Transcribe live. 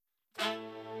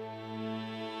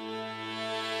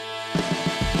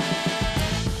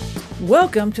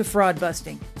Welcome to Fraud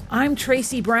Busting. I'm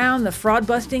Tracy Brown, the fraud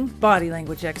busting body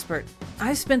language expert.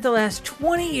 I've spent the last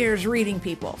 20 years reading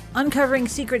people, uncovering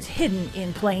secrets hidden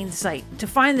in plain sight to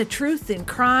find the truth in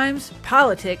crimes,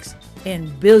 politics,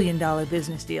 and billion-dollar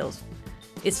business deals.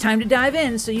 It's time to dive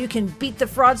in so you can beat the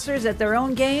fraudsters at their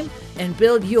own game and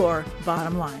build your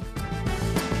bottom line.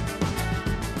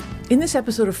 In this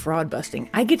episode of Fraud Busting,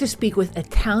 I get to speak with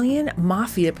Italian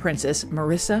mafia princess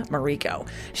Marissa Marico.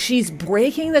 She's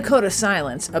breaking the code of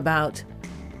silence about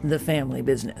the family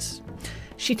business.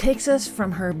 She takes us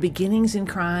from her beginnings in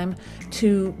crime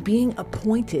to being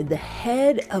appointed the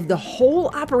head of the whole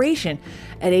operation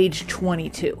at age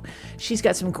 22. She's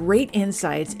got some great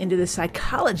insights into the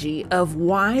psychology of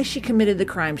why she committed the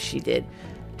crimes she did,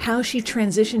 how she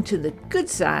transitioned to the good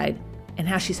side, and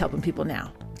how she's helping people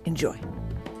now. Enjoy.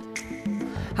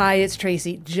 Hi, it's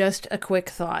Tracy. Just a quick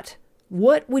thought.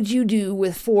 What would you do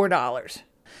with $4?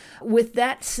 With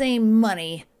that same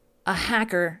money, a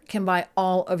hacker can buy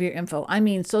all of your info. I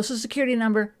mean, social security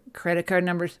number, credit card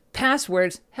numbers,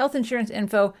 passwords, health insurance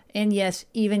info, and yes,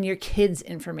 even your kids'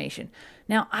 information.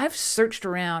 Now, I've searched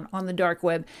around on the dark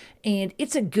web, and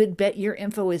it's a good bet your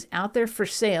info is out there for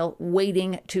sale,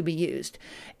 waiting to be used.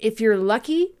 If you're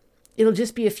lucky, it'll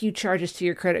just be a few charges to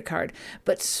your credit card.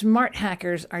 But smart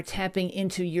hackers are tapping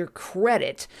into your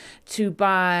credit to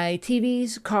buy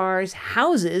TVs, cars,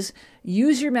 houses,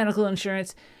 use your medical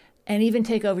insurance, and even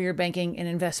take over your banking and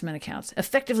investment accounts,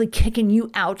 effectively kicking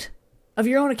you out of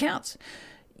your own accounts.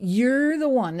 You're the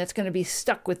one that's going to be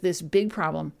stuck with this big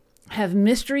problem, have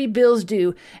mystery bills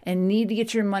due, and need to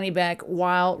get your money back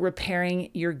while repairing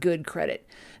your good credit.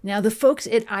 Now, the folks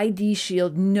at ID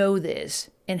Shield know this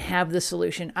and have the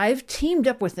solution. I've teamed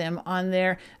up with them on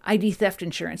their ID theft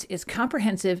insurance. It's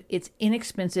comprehensive, it's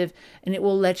inexpensive, and it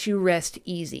will let you rest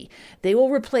easy. They will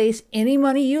replace any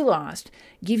money you lost,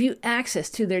 give you access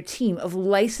to their team of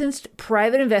licensed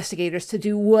private investigators to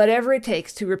do whatever it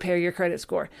takes to repair your credit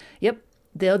score. Yep,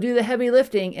 they'll do the heavy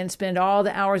lifting and spend all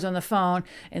the hours on the phone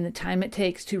and the time it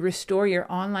takes to restore your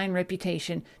online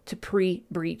reputation to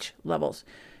pre-breach levels.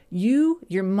 You,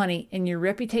 your money, and your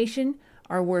reputation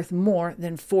are worth more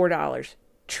than $4.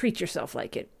 Treat yourself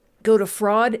like it. Go to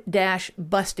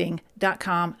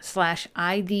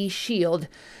fraud-busting.com/ID Shield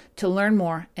to learn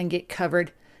more and get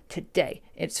covered today.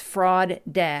 It's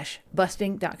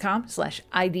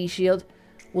fraud-busting.com/ID Shield.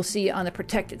 We'll see you on the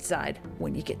protected side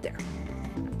when you get there.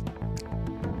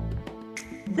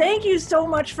 Thank you so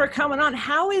much for coming on.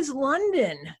 How is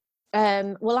London?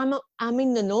 Well, I'm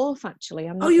in the north actually.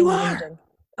 I'm not you in are? London.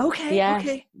 Okay. Yes,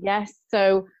 Okay. yes.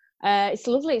 So it's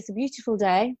lovely. It's a beautiful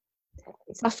day.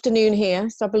 It's afternoon here,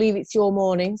 so I believe it's your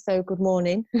morning. So good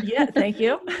morning. Yeah, thank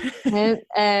you. Yeah,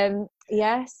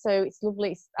 so it's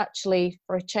lovely. It's actually,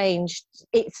 for a change,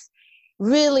 it's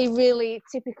really, really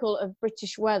typical of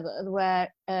British weather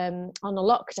where on a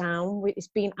lockdown, it's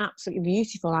been absolutely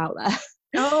beautiful out there.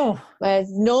 Oh.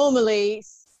 Whereas normally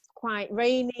it's quite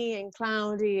rainy and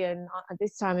cloudy and at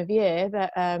this time of year,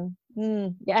 but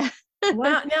yeah.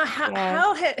 Wow. Now,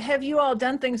 how have you all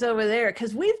done things over there?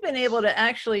 Because we've been able to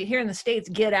actually, here in the States,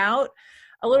 get out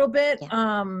a little bit.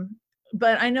 Yeah.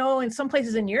 But I know in some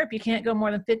places in Europe, you can't go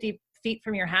more than 50 feet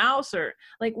from your house, or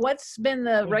like, what's been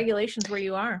the regulations where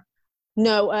you are?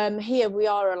 No, here we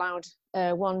are allowed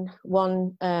one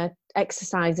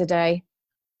exercise a day.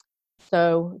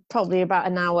 So probably about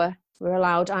an hour. We're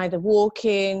allowed either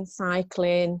walking,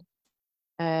 cycling,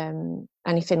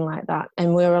 anything like that.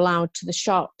 And we're allowed to the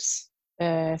shops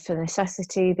for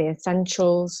necessity, the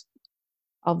essentials,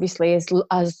 obviously as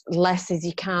less as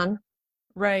you can.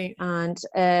 Right. And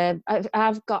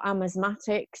I've got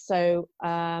asthmatic, so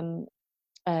I'm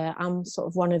sort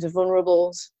of one of the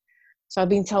vulnerables. So I've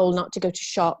been told not to go to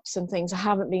shops and things. I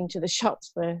haven't been to the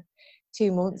shops for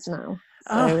 2 months now.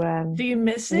 So, do you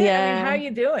miss it? Yeah. I mean, how are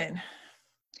you doing?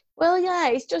 Well, yeah,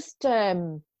 it's just,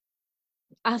 I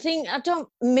think I don't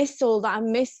miss all that. I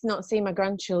miss not seeing my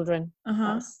grandchildren.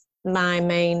 That's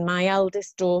my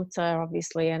eldest daughter,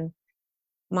 obviously, and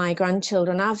my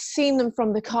grandchildren. I've seen them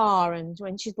from the car and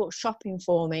when she's bought shopping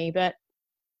for me, but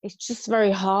it's just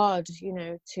very hard,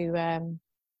 to, I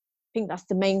think that's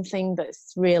the main thing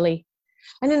that's really,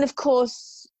 and then of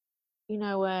course,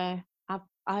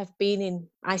 I've been in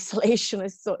isolation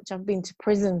as such. I've been to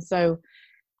prison, so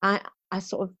I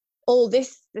sort of, all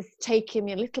this has taken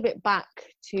me a little bit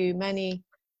back to many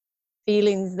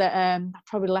feelings that I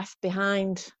probably left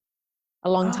behind a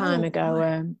long time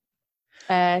ago.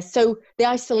 So the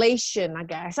isolation, I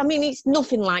guess. I mean, it's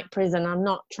nothing like prison. I'm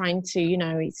not trying to,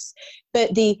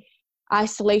 but the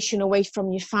isolation away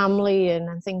from your family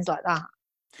and things like that.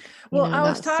 Well, I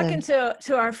was talking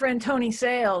to our friend Tony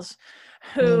Sales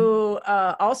Mm. who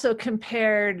also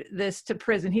compared this to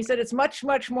prison. He said it's much,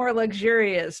 much more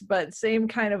luxurious, but same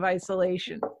kind of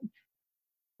isolation.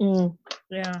 Mm.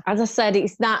 Yeah. As I said,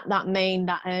 it's that main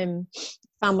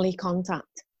family contact.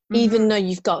 Even Mm-hmm. though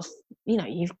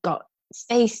you've got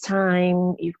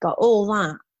FaceTime, you've got all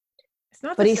that, It's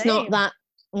not the but it's not same. that.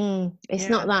 It's Yeah.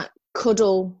 not that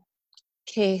cuddle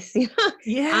kiss.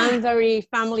 Yeah. I'm very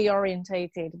family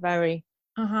orientated, very.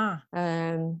 Uh-huh.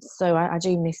 So I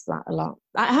do miss that a lot.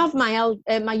 I have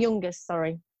my youngest,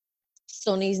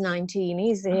 son. He's 19.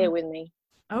 He's Uh-huh. here with me,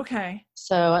 Okay.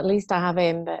 so at least I have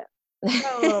him. But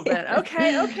Got a little bit.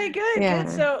 Okay, good, good.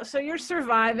 yeah, So you're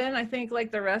surviving, I think,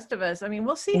 like the rest of us. I mean,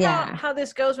 we'll see yeah. how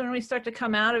this goes when we start to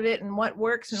come out of it and what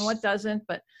works and what doesn't.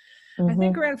 But I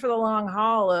think Hmm. we're in for the long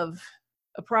haul of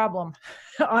a problem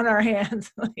on our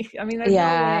hands. Like, I mean, there's no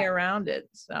way Yeah, around it.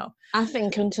 So I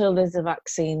think until there's a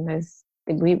vaccine,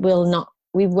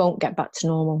 we won't get back to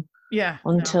normal yeah,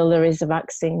 no. until there is a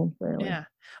vaccine, really. Yeah.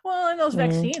 Well, and those Mm.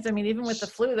 vaccines, I mean, even with the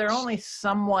flu, they're only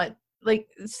somewhat like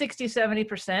 60,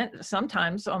 70%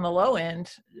 sometimes on the low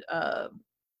end uh,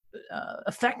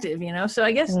 effective, So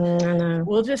I guess I know.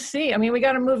 we'll just see. I mean, we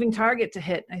got a moving target to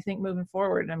hit, I think, moving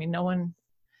forward. I mean, no one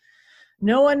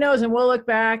knows. And we'll look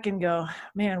back and go,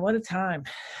 man, what a time.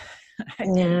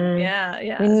 Yeah.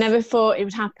 Yeah. We never thought it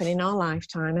would happen in our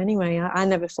lifetime anyway. I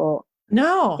never thought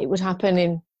No. it would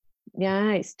happen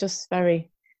it's just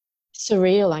very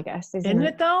surreal, I guess, isn't Isn't it?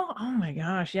 it though? Oh my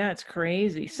gosh. Yeah, it's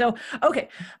crazy. So, okay,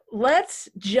 let's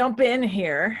jump in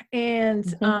here. And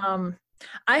Hmm.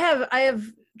 I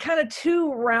have kind of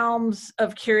two realms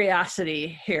of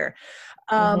curiosity here.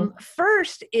 Hmm.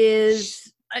 First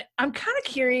is I'm kind of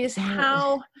curious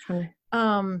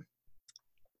um,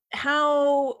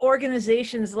 how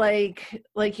organizations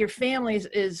like your families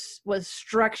was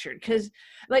structured, because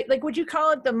like would you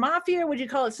call it the mafia, would you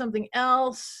call it something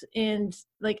else? And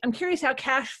like I'm curious how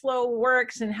cash flow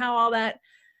works and how all that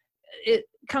it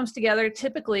comes together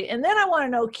typically. And then I want to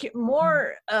know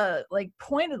more like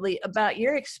pointedly about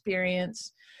your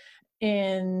experience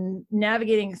in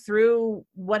navigating through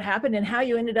what happened and how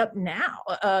you ended up now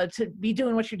to be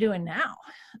doing what you're doing now.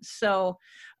 So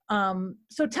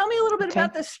tell me a little bit Okay.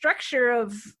 about the structure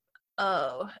of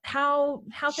how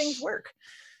things work.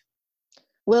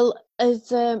 Well, as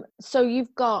so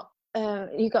you've got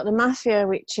the mafia,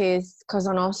 which is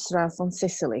Cosa Nostra from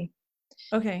Sicily,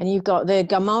 Okay. and you've got the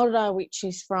Camorra, which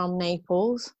is from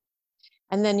Naples,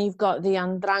 and then you've got the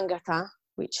 'Ndrangheta,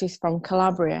 which is from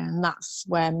Calabria, and that's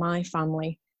where my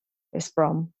family is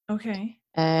from. Okay.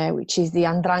 Which is the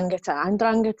 'Ndrangheta.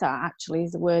 'Ndrangheta actually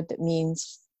is a word that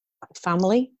means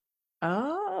family.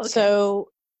 Oh, okay. So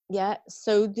yeah,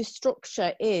 so the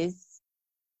structure is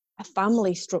a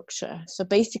family structure. So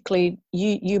basically,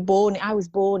 I was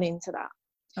born into that.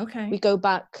 Okay. We go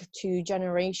back to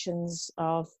generations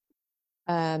of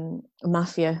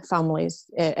mafia families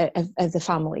as a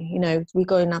family. We're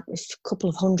going up a couple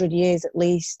of 100 years at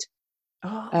least.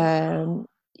 Oh,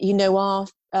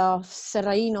 Our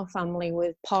Serraino family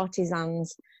with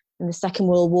partisans in the Second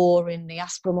World War in the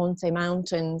Aspromonte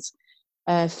Mountains,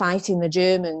 fighting the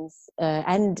Germans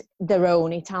and their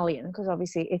own Italian, because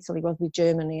obviously Italy was with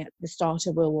Germany at the start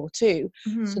of World War II.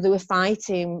 mm-hmm. So they were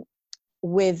fighting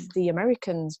with the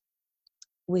Americans,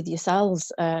 with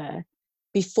yourselves,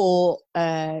 before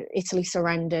Italy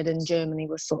surrendered and Germany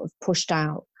was sort of pushed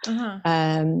out. Uh-huh.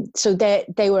 So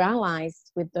they were allies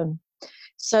with them.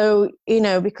 So,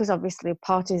 because obviously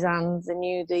partisans, they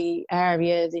knew the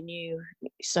area,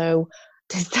 so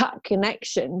there's that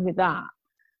connection with that.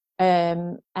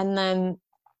 And then,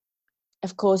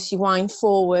 of course, you wind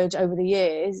forward over the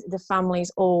years, the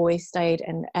family's always stayed,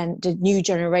 and the new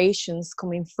generations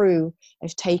coming through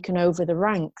have taken over the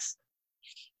ranks.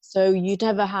 So you'd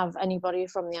never have anybody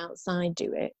from the outside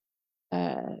do it.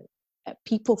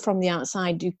 People from the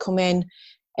outside do come in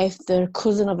if they're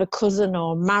cousin of a cousin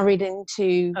or married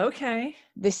into. Okay.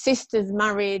 The sister's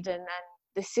married, and then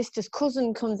the sister's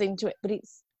cousin comes into it, but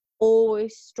it's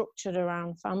always structured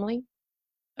around family.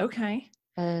 Okay.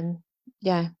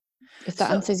 Yeah, if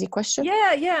that answers your question.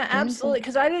 Yeah, absolutely.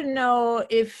 Because I didn't know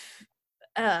if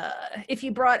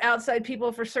you brought outside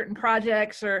people for certain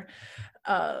projects or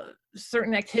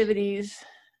certain activities.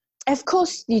 Of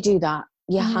course you do that.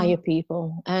 You Mm-hmm. hire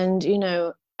people, and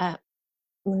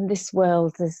in this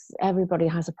world, everybody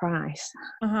has a price.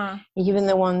 Uh-huh. Even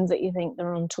the ones that you think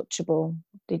they're untouchable,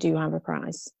 they do have a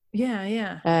price.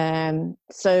 Yeah.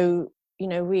 So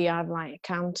we have like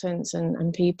accountants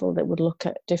and people that would look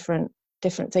at different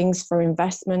things for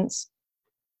investments.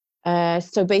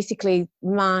 So basically,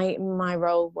 my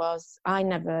role was, I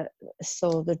never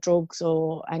saw the drugs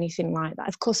or anything like that.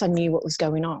 Of course, I knew what was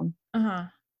going on. Uh-huh.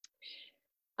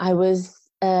 I was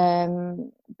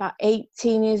about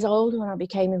 18 years old when I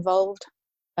became involved,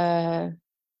 uh,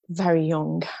 very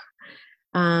young.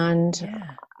 And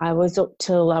Yeah. I was up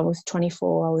till I was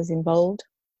 24, I was involved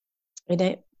in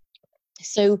it.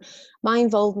 So my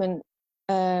involvement,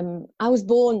 I was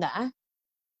born there.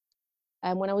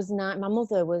 And when I was 9, my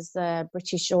mother was a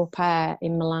British au pair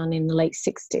in Milan in the late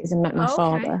 60s and met my Oh, okay.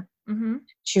 father. Mm-hmm.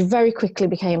 She very quickly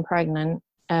became pregnant.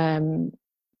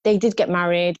 They did get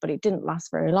married, but it didn't last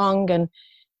very long. And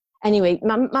anyway,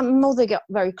 my mother got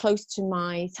very close to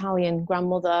my Italian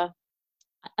grandmother.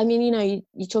 I mean,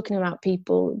 you're talking about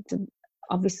people,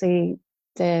 obviously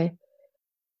they're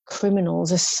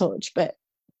criminals as such, but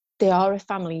they are a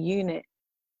family unit.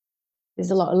 There's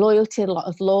a lot of loyalty, a lot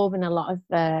of love, and a lot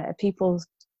of people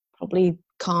probably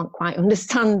can't quite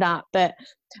understand that. But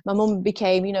my mum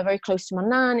became, very close to my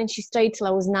nan, and she stayed till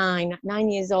I was 9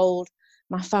 years old.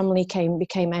 My family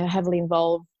became heavily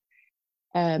involved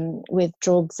with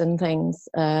drugs and things,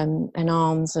 and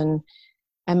arms, and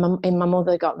my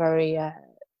mother got very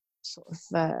sort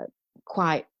of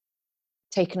quite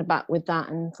taken aback with that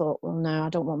and thought, well, no, I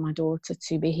don't want my daughter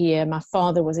to be here. My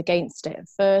father was against it at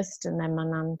first, and then my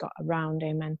nan got around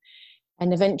him, and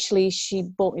eventually she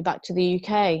brought me back to the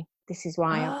UK. This is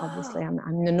why obviously Oh, I'm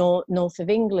in the north of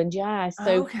England. Yeah.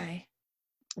 So okay.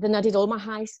 then I did all my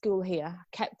high school here,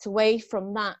 kept away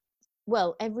from that.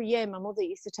 Well, every year my mother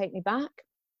used to take me back.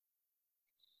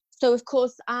 So of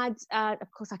course I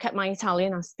kept my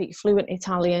Italian. I speak fluent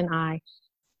Italian.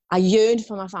 I yearned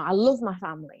for my family. I love my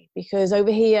family because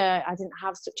over here I didn't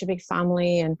have such a big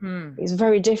family, and Hmm. it was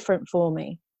very different for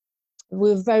me. We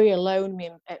were very alone,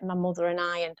 my mother and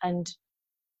I, and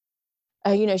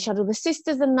she had other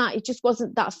sisters and that. It just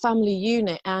wasn't that family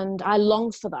unit, and I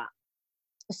longed for that.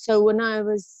 So when I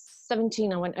was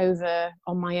 17, I went over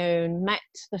on my own, met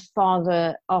the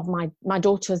father of my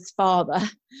daughter's father, fell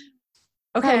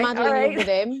Okay. All madly in love with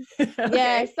right. him.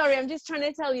 Yeah, Okay. sorry, I'm just trying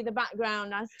to tell you the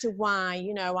background as to why,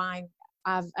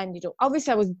 I've ended up.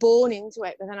 Obviously, I was born into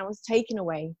it, but then I was taken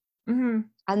away, Mm-hmm.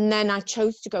 and then I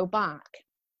chose to go back.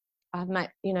 I've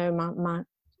met, my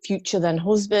future then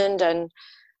husband, and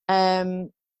um,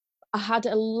 I had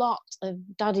a lot of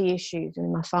daddy issues with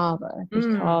my father Mm.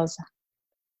 because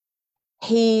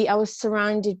I was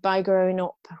surrounded by growing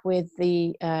up with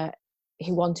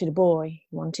he wanted a boy, and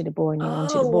he wanted a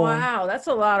Oh, boy. wow. That's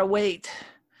a lot of weight.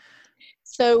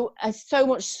 So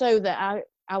much so that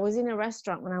I was in a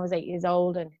restaurant when I was 8 years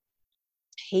old, and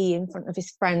he, in front of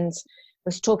his friends,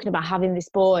 was talking about having this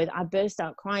boy. I burst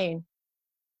out crying,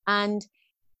 and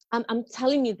I'm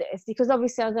telling you this because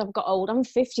obviously as I've got old, I'm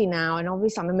 50 now, and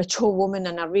obviously I'm a mature woman,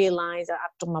 and I realise that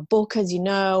I've done my book, as you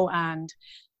know, and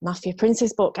Mafia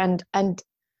Princess book, and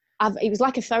it was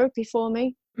like a therapy for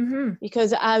me Mm-hmm.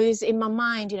 because I was in my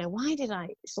mind, why did I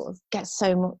sort of get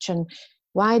so much, and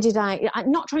why did I'm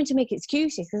not trying to make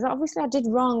excuses because obviously I did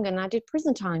wrong and I did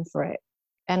prison time for it,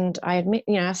 and I admit,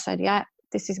 I said, yeah,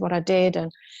 this is what I did,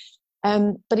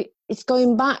 and but it's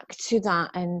going back to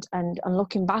that and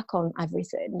looking back on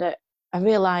everything that I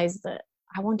realized that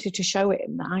I wanted to show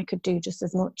him that I could do just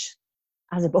as much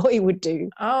as a boy would do.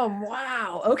 Oh,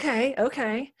 wow. Okay.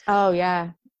 Okay. Oh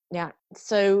yeah, yeah.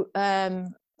 So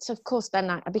of course then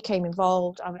I became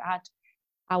involved.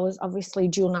 I was obviously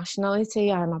dual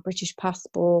nationality. I had my British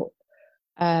passport.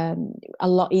 A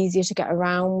lot easier to get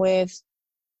around with.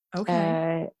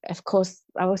 Okay. Of course,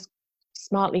 I was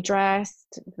smartly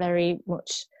dressed, very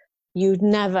much. You'd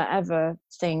never ever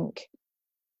think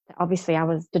that obviously I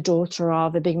was the daughter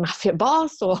of a big mafia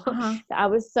boss, or Uh-huh. that I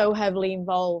was so heavily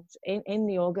involved in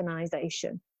the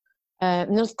organization.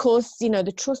 And of course,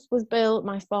 the trust was built.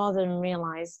 My father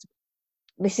realized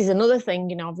this is another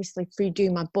thing, obviously through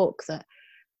doing my book, that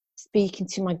speaking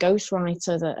to my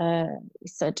ghostwriter, that he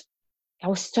said, I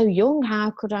was so young,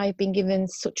 how could I have been given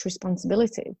such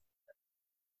responsibility?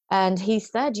 And he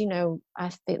said, I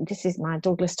think this is my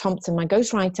Douglas Thompson, my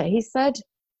ghostwriter. He said,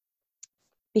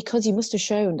 because you must have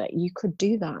shown that you could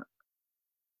do that.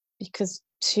 Because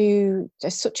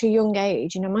at such a young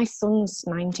age, my son's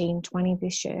 19, 20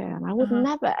 this year, and I would Uh-huh.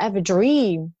 never ever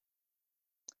dream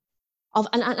of,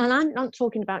 and I'm not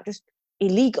talking about just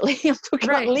illegally, I'm talking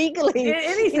about Right. legally,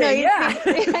 Anything. Yeah.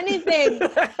 anything.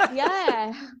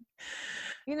 Yeah.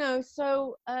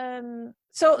 So yeah,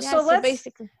 So so let's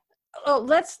basically.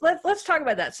 let's talk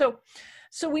about that.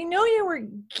 So we know you were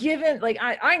given, like,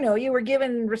 I know you were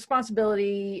given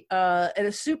responsibility at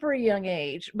a super young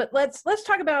age, but let's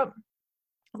talk about,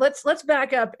 let's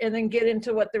back up and then get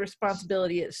into what the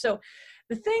responsibility is. So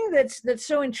the thing that's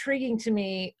so intriguing to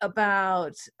me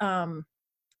about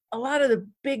a lot of the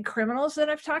big criminals that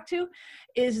I've talked to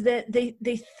is that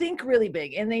they think really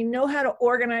big and they know how to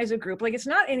organize a group. Like it's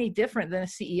not any different than a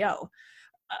CEO.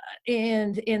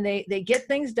 And they get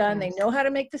things done. They know how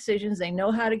to make decisions. They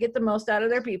know how to get the most out of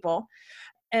their people.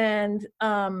 And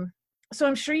so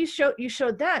I'm sure you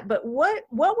showed that. But what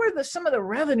were some of the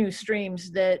revenue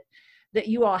streams that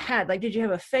you all had? Like, did you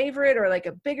have a favorite or like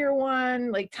a bigger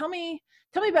one? Like, tell me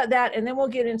about that, and then we'll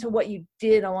get into what you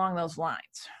did along those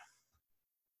lines.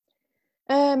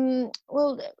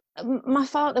 Well, my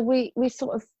father, we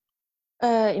sort of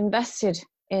invested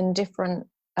in different.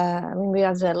 I mean, we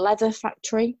had a leather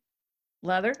factory.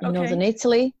 Leather, in okay. Northern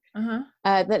Italy. Uh-huh.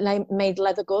 That made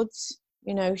leather goods.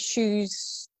 You know,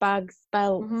 shoes, bags,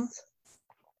 belts,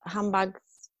 handbags.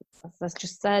 As I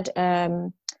just said.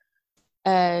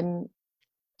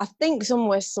 I think some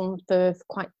were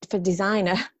for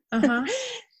designer. Uh-huh.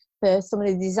 For some of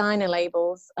the designer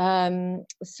labels.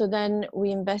 So then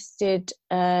we invested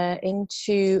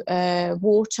into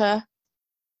water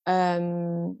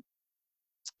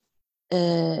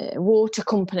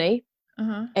company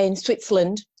in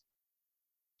Switzerland.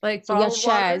 Like so we had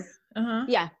shares. Uh-huh.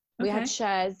 Yeah, we had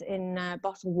shares in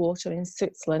bottled water in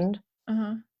Switzerland.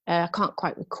 Uh-huh. I can't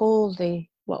quite recall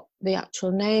what the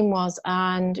actual name was,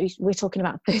 and we're talking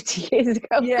about 30 years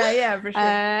ago. Yeah, for sure.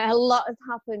 A lot has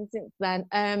happened since then.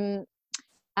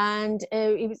 And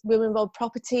we were involved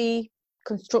property,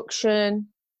 construction.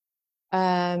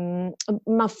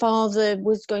 My father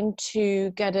was going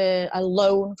to get a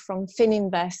loan from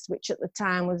Fininvest, which at the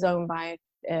time was owned by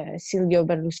Silvio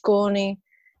Berlusconi,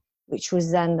 which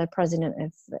was then the president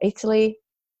of Italy.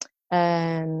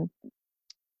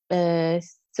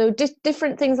 So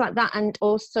different things like that, and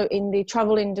also in the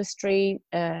travel industry,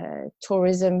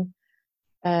 tourism,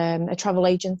 a travel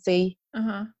agency.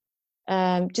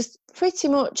 Just pretty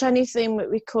much anything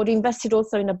that we could. Invested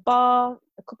also in a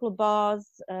couple of bars.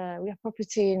 We have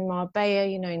property in Marbella,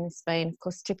 in Spain, of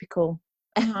course, typical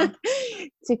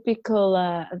typical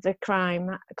of the crime,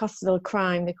 Costa del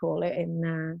Crime, they call it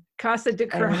in Costa del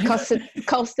Crime.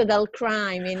 Costa del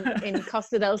Crime in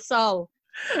Costa del Sol.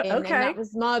 Okay. And that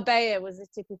was Marbella, was a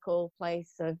typical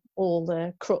place of all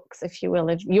the crooks, if you will,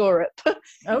 of Europe.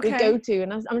 We go to,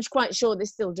 and I'm quite sure they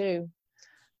still do.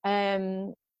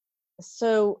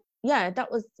 So yeah,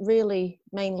 that was really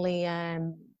mainly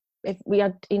if we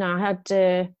had, I had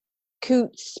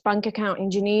Coutts bank account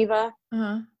in Geneva.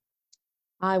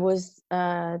 I was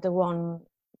the one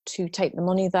to take the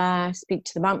money there, speak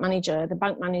to the bank manager. The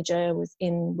bank manager was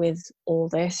in with all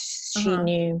this. She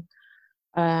knew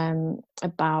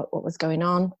about what was going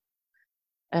on.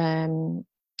 And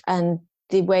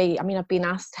the way, I've been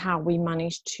asked how we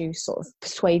managed to sort of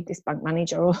persuade this bank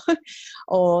manager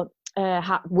or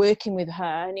working with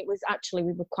her, and it was actually,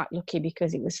 we were quite lucky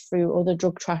because it was through other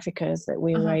drug traffickers that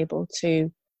we were able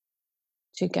to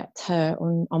get her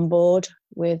on board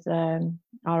with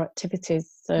our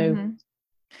activities.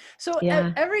 So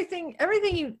yeah. Everything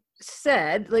you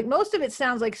said, like most of it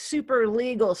sounds like super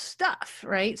legal stuff,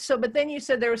 right? So but then you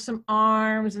said there was some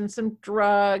arms and some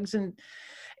drugs, and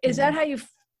is that how you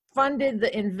funded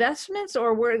the investments,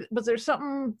 or was there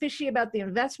something fishy about the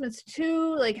investments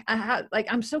too? Like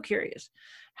I'm so curious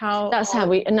how that's how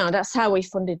we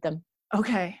funded them.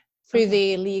 Through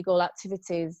the legal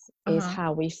activities is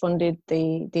how we funded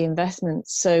the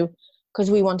investments. So because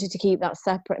we wanted to keep that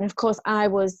separate, and of course I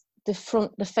was the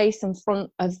face and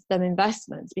front of them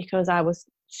investments because I was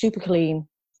super clean.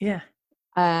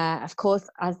 Of course,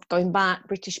 as going back,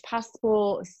 British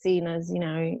passport, seen as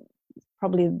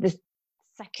probably the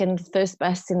first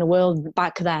best in the world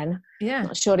back then.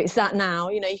 Not sure it's that now.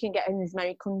 You can get in these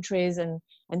many countries and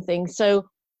things. So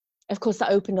of course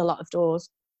that opened a lot of doors.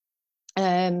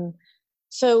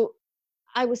 So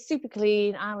I was super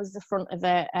clean. I was the front of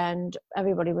it, and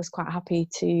everybody was quite happy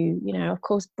to, of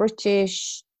course,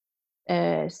 British,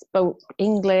 spoke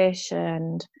English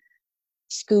and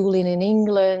schooling in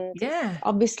England.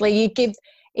 Obviously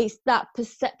it's that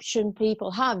perception people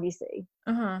have, you see.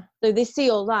 So they see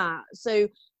all that. So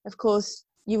of course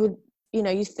you would,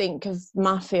 you think of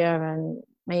mafia and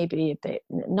maybe a bit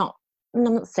I'm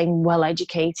not saying well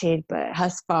educated, but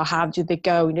how do they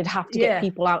go? And they'd have to get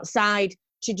people outside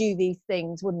to do these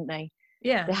things, wouldn't they?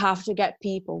 They have to get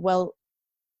people. Well,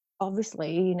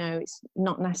 obviously, it's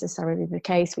not necessarily the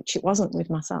case, which it wasn't with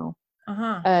myself.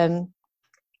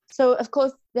 So of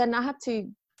course, then I had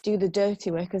to do the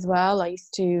dirty work as well. I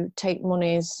used to take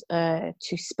monies to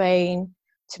Spain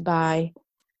to buy.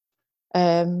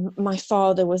 My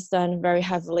father was then very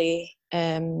heavily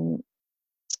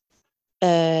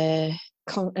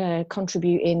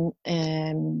contributing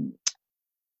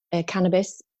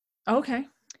cannabis.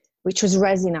 which was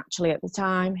resin actually at the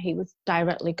time. He was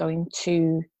directly going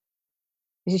to,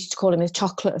 we used to call him the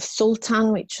chocolate of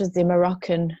Sultan, which was the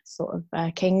Moroccan sort of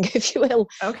king, if you will,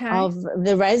 of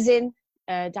the resin,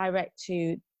 direct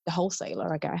to the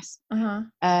wholesaler, I guess.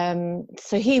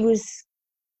 So he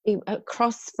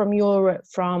across from Europe,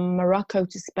 from Morocco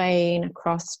to Spain,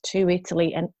 across to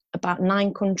Italy, and about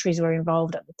 9 countries were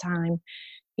involved at the time.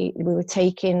 We were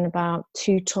taking about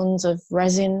 2 tons of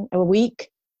resin a week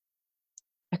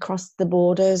across the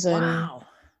borders. And wow.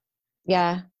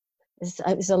 Yeah,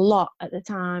 it was a lot at the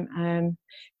time.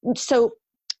 So,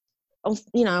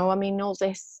 you know, I mean, all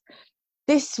this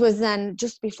was then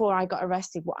just before I got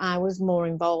arrested, what I was more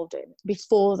involved in.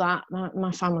 Before that,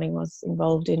 my family was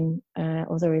involved in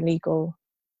other illegal,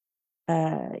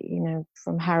 you know,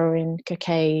 from heroin,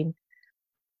 cocaine,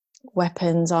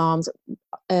 weapons, arms,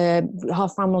 our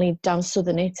family down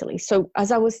southern Italy. So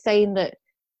as I was saying, that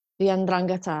the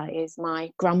 'Ndrangheta is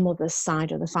my grandmother's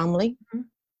side of the family.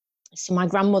 So my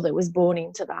grandmother was born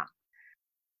into that.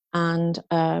 And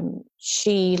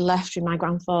she left with my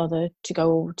grandfather to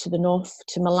go to the north,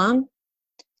 to Milan,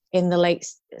 in the late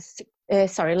 50s,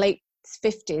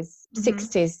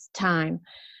 60s time.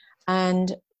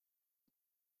 And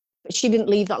she didn't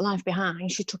leave that life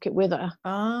behind. She took it with her.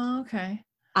 Oh, okay.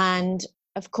 And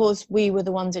of course, we were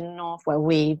the ones in the north where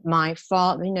my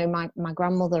father, you know, my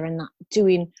grandmother and that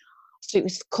doing, so it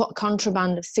was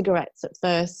contraband of cigarettes at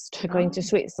first, going to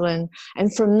Switzerland.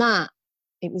 And from that,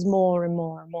 it was more and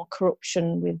more and more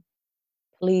corruption with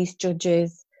police,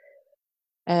 judges,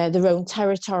 their own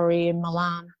territory in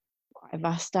Milan, quite a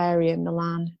vast area in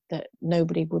Milan that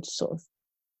nobody would sort of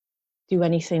do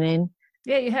anything in.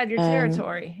 Yeah, you had your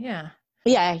territory. Yeah.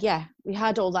 Yeah, we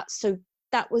had all that. So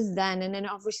that was then, and then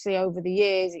obviously over the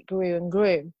years it grew and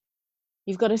grew.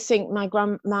 You've got to think my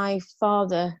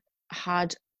father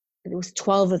had, there was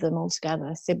 12 of them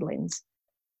altogether, siblings,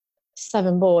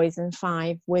 7 boys and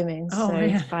 5 women, so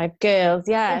man. 5 girls.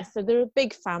 Yeah, so they're a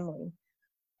big family.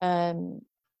 You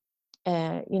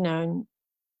know,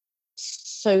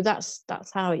 so that's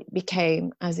how it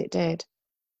became as it did.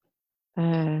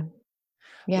 Yeah.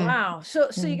 Wow. So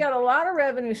you got a lot of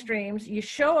revenue streams. You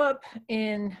show up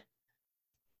in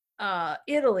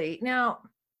Italy. Now,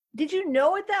 did you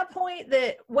know at that point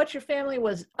that what your family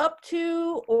was up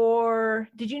to, or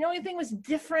did you know anything was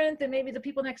different than maybe the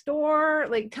people next door?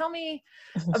 Like, tell me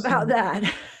about that.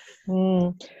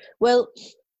 Well,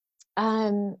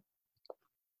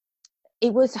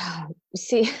 it was,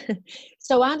 see,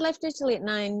 so I'd left Italy at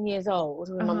 9 years old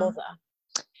with my mother,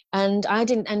 and I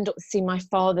didn't end up seeing my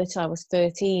father till I was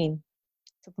 13,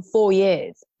 so for 4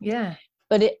 years. Yeah.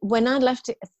 But when I left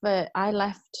to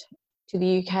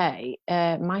the UK,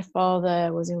 my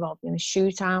father was involved in a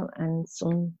shootout, and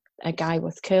a guy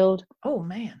was killed. Oh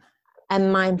man.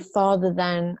 And my father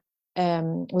then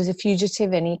was a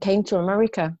fugitive, and he came to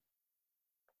America.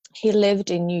 He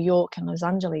lived in New York and Los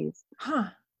Angeles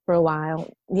for a while.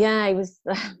 Yeah, he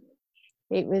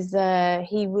was a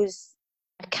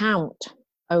count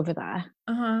over there.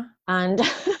 And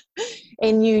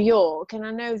in New York, and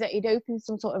I know that he'd opened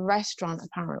some sort of restaurant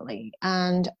apparently,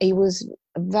 and he was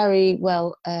very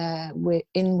well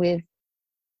in with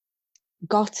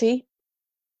Gotti.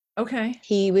 Okay.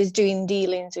 He was doing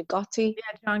dealings with Gotti.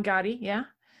 Yeah, John Gotti. Yeah.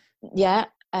 Yeah,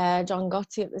 John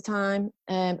Gotti at the time.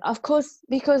 Of course,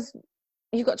 because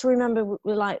you've got to remember,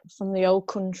 we're like from the old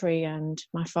country, and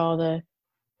my father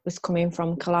was coming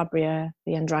from Calabria,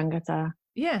 the 'Ndrangheta.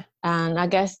 Yeah. And I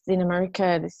guess in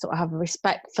America, they sort of have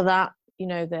respect for that, you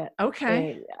know, that.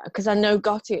 Okay. Because I know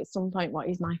Gotti at some point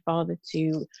wanted my father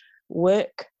to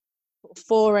work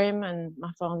for him, and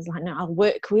my father's like, no, I'll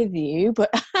work with you, but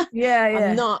yeah.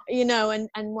 I'm not, you know, and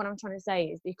what I'm trying to say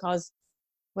is, because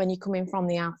when you're coming from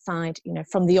the outside, you know,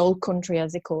 from the old country,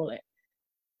 as they call it,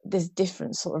 there's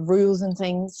different sort of rules and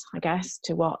things, I guess,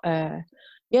 to what,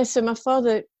 so my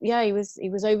father, he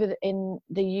was over in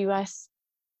the US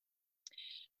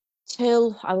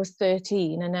till I was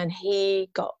 13, and then he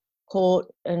got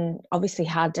caught and obviously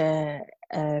had a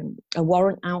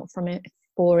warrant out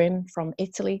for him from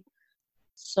Italy.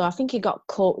 So I think he got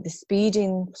caught with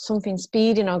speeding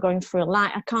or going through a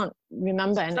light. I can't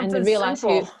remember. And they realised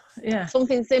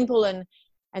something simple, and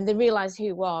they realised who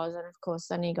he was. And of course,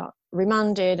 then he got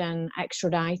remanded and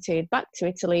extradited back to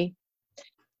Italy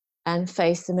and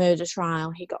faced the murder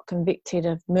trial. He got convicted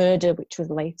of murder, which was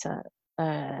later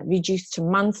reduced to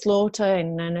manslaughter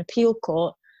in an appeal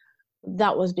court.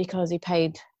 That was because he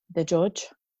paid the judge.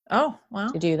 Oh, wow.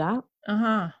 To do that.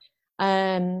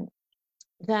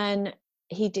 Then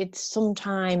he did some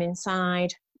time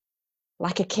inside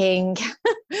like a king.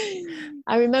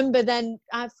 I remember then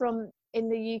from in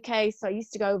the UK, so I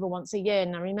used to go over once a year,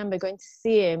 and I remember going to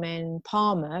see him in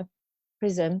Palmer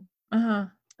prison,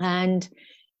 and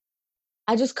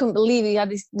I just couldn't believe he had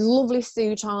this lovely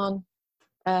suit on.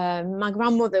 My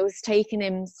grandmother was taking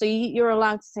him, so you're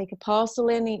allowed to take a parcel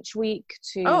in each week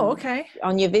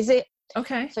on your visit.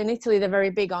 Okay. So in Italy, they're very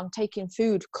big on taking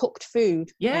food, cooked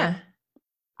food. Yeah.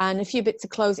 And a few bits of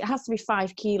clothes. It has to be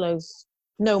 5 kilos,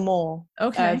 no more.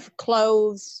 Okay. Of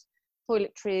clothes,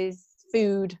 toiletries,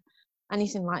 food,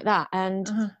 anything like that.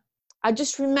 And I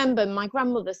just remember my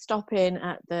grandmother stopping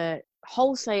at the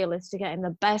wholesalers to get him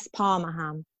the best Parma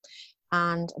ham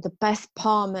and the best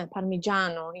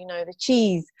Parmigiano, you know, the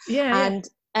cheese. Yeah.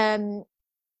 And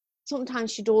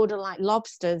sometimes she'd order like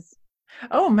lobsters.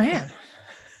 Oh man.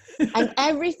 And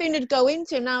everything would go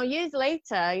into him. Now, years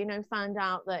later, you know, found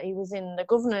out that he was in the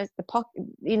governor's pocket.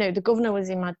 You know, the governor was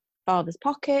in my father's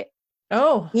pocket.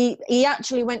 Oh. He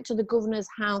actually went to the governor's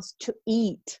house to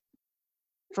eat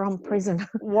from prison.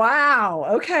 Wow.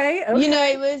 Okay. You know,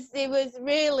 it was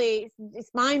really,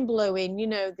 it's mind blowing. You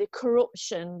know, the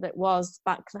corruption that was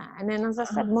back then. And then, as I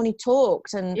said, money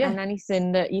talked, and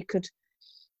anything that you could.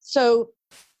 So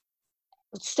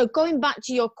going back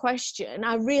to your question,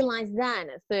 I realised then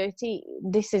at 13,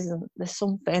 there's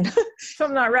something.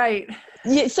 Something not right.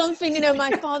 Yeah, something, you know,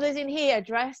 my father's in here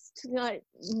dressed like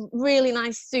really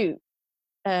nice suit.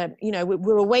 You know,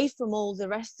 we're away from all the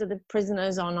rest of the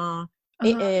prisoners on our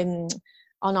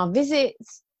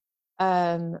visits.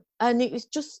 And it was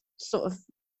just sort of,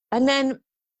 and then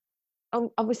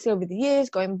obviously over the years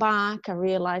going back, I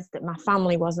realised that my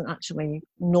family wasn't actually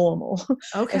normal.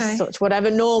 Okay. As such, whatever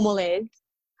normal is.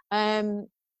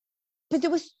 But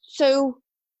it was so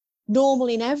normal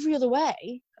in every other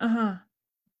way.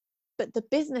 But the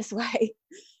business way,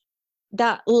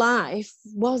 that life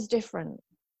was different.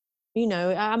 You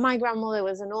know, my grandmother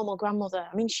was a normal grandmother.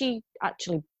 I mean, she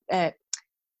actually, this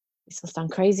will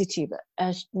sound crazy to you, but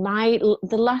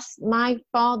my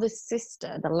father's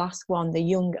sister, the last one, the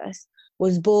youngest,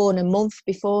 was born a month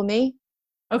before me.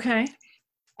 Okay.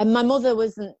 And my mother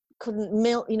couldn't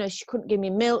milk, you know, she couldn't give me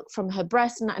milk from her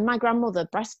breast, and my grandmother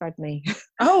breastfed me.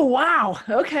 Oh wow.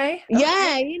 Okay.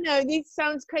 Yeah, you know, this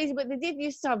sounds crazy, but they did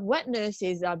used to have wet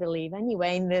nurses, I believe,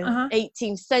 anyway, in the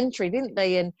 18th century, didn't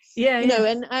they? And you know,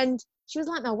 and she was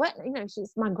like, no, wet, you know,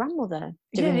 she's my grandmother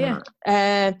doing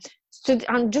that. So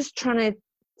I'm just trying to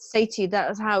say to you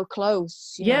that's how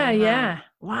close.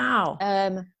 Wow.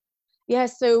 Yeah,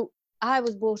 so I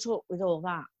was brought up with all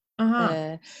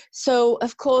that. So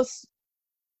of course,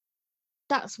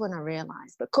 that's when I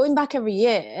realised. But going back every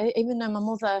year, even though my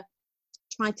mother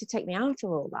tried to take me out of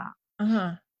all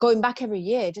that, going back every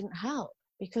year didn't help,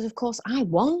 because of course I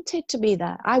wanted to be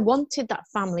there. I wanted that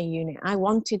family unit. I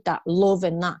wanted that love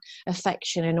and that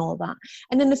affection and all that.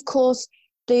 And then of course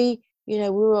you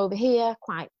know, we were over here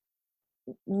quite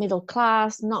middle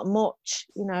class, not much,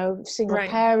 you know, single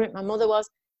parent. My mother was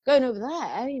going over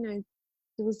there, you know,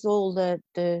 there was all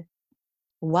the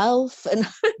wealth and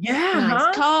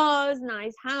nice cars,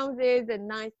 nice houses,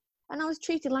 and I was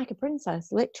treated like a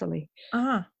princess, literally.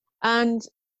 And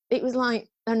it was like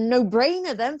a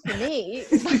no-brainer then for me.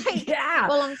 Like,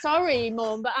 well, I'm sorry,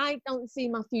 Mum, but I don't see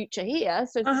my future here.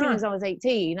 So as soon as I was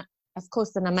 18, of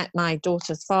course, then I met my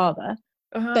daughter's father,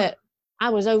 but I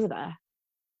was over there.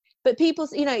 But people,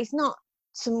 you know, it's not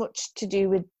so much to do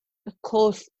with, of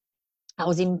course, I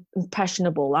was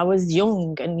impressionable. I was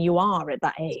young, and you are at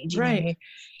that age, you know.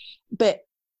 But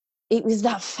it was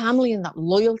that family and that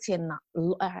loyalty and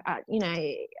that, you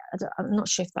know, I'm not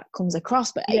sure if that comes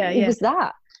across, but it was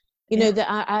that, you know, that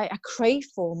I crave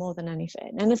for more than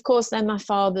anything. And of course, then my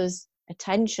father's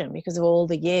attention, because of all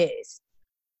the years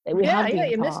that we had been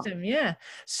you apart. missed him.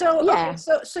 So okay,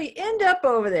 so you end up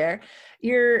over there,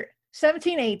 you're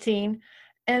 17, 18,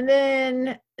 and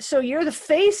then so you're the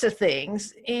face of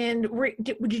things. And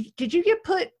did you get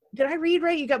put, did I read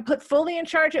right, you got put fully in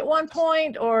charge at one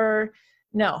point, or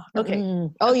no? Okay.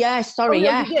 Oh yeah, sorry.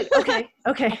 You did. Okay.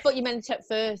 I thought you meant at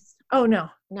first. Oh no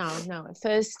At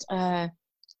first,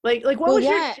 like what was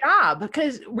your job?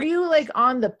 Because were you like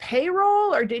on the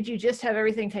payroll, or did you just have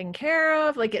everything taken care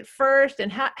of, like at first?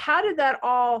 And how did that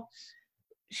all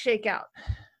shake out?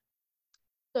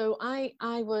 So I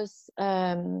was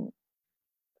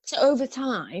so over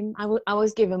time I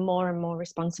was given more and more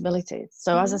responsibilities.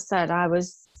 So as I said, I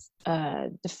was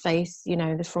the face, you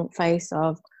know, the front face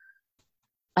of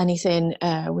anything.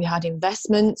 We had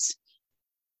investments.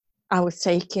 I was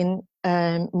taking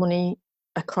money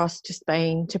across to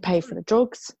Spain to pay for the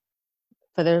drugs,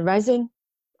 for the resin.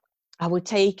 I would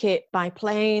take it by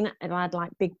plane, and I had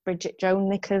like big Bridget Jones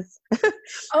knickers.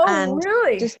 Oh, And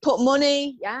really? just put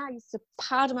money. Yeah, I used to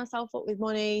powder myself up with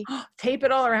money. Tape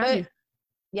it all around you.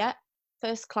 Yeah,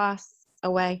 first class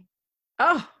away.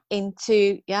 Oh,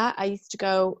 I used to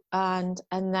go, and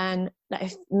then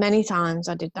many times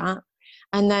I did that.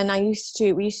 And then we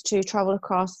used to travel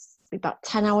across about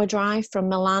 10-hour drive from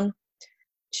Milan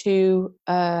to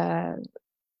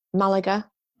Malaga.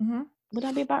 mm-hmm. Would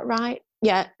I be about right?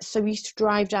 Yeah. So we used to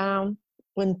drive down,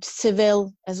 went to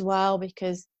Seville as well,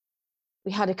 because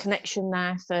we had a connection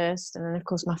there first, and then of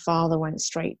course my father went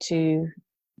straight to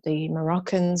the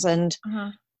Moroccans, and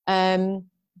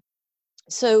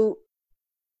so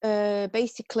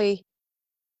basically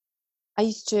I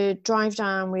used to drive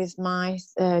down with my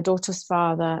daughter's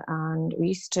father, and we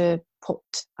used to put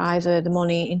either the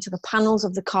money into the panels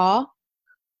of the car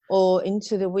or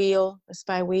into the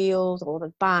spare wheels, or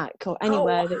the back, or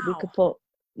anywhere that we could put.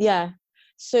 Yeah.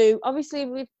 So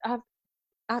obviously I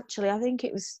think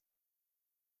it was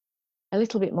a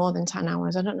little bit more than 10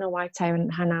 hours. I don't know why 10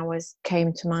 hours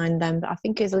came to mind then, but I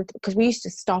think it's a little, because we used to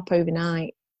stop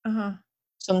overnight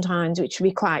sometimes, which would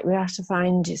be we have to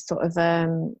find just sort of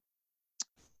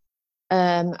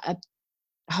a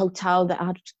hotel that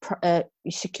had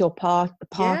secure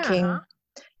parking,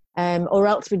 or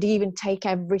else we'd even take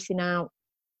everything out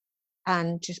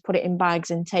and just put it in bags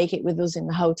and take it with us in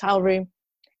the hotel room.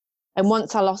 And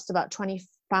once I lost about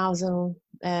 20,000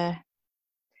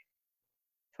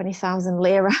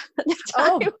 lira at the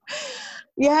time.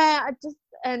 Yeah,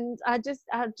 I just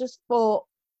thought,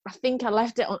 I think I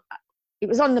left it on. It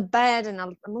was on the bed, and I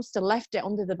must have left it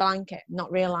under the blanket, not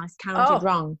realised, counted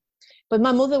wrong. But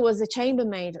my mother was a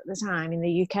chambermaid at the time in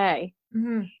the UK,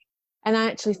 and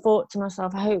I actually thought to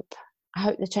myself, I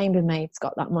hope the chambermaid's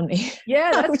got that money.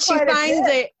 Yeah, that's she finds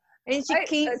it and she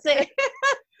keeps it.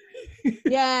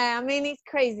 Yeah, I mean, it's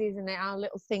crazy, isn't it? How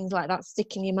little things like that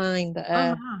stick in your mind.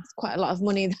 That it's quite a lot of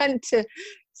money then to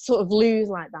sort of lose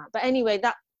like that. But anyway,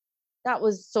 that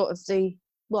was sort of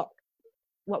what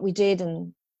we did,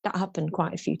 and that happened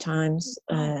quite a few times.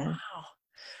 Wow.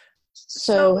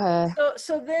 So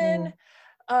then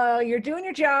you're doing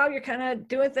your job, you're kind of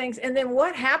doing things, and then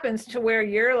what happens to where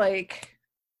you're like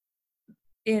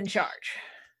in charge?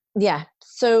 Yeah.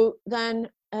 So then,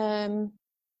 so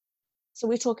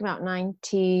we're talking about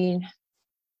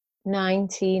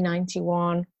 1990,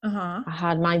 91. I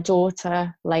had my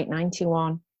daughter late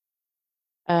 91.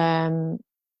 And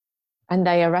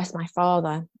they arrest my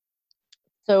father.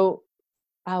 So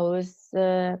I was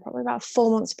probably about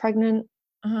 4 months pregnant.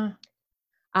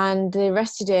 And they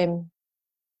arrested him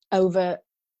over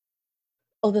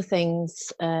other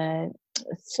things,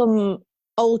 some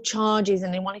old charges,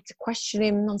 and they wanted to question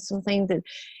him on some things. That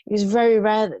it was very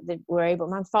rare that they were able.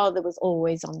 My father was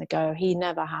always on the go. He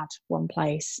never had one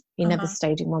place. He never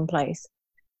stayed in one place.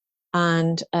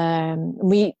 And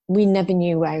we never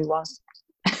knew where he was,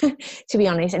 to be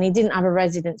honest. And he didn't have a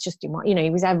residence just in one, he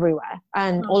was everywhere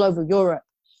and all over Europe.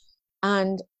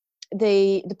 And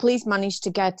the police managed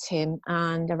to get him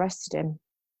and arrested him.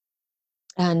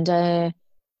 And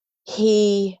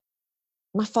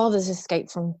my father's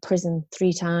escaped from prison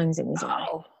 3 times in his life.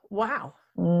 Oh, wow.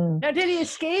 Now, did he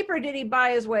escape or did he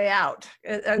buy his way out?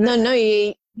 No,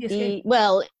 he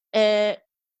well,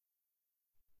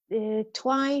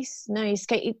 twice. No, he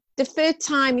escaped. The third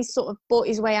time he sort of bought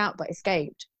his way out but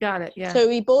escaped. Got it, yeah. So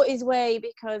he bought his way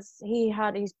because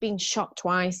he's been shot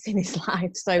twice in his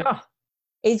life. So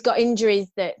he's got injuries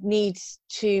that need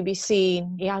to be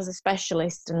seen. He has a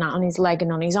specialist and that on his leg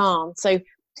and on his arm. So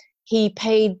he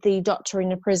paid the doctor in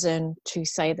the prison to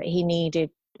say that he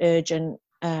needed urgent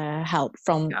help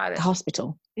from the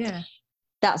hospital. Yeah.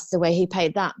 That's the way he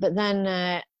paid that. But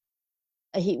then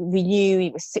we knew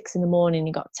it was 6 a.m.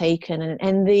 he got taken.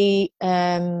 And the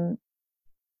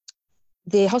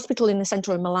hospital in the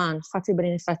centre of Milan,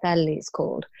 Fatibrini Fratelli it's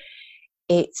called,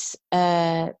 it's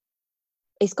got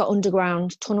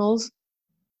underground tunnels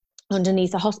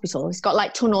underneath the hospital. It's got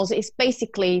like tunnels. It's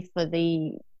basically for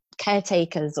the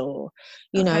caretakers, or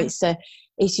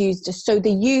it's used just so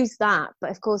they use that. But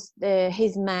of course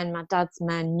his men, my dad's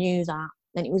men, knew that,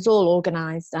 and it was all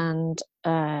organised, and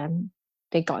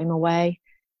they got him away.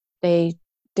 They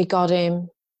got him.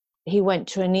 He went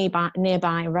to a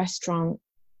nearby restaurant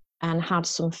and had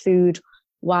some food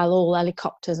while all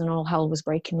helicopters and all hell was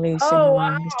breaking loose in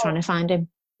Milan. He was trying to find him.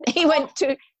 He went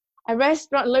to a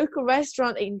local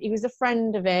restaurant. He was a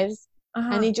friend of his,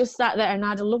 and he just sat there and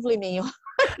had a lovely meal.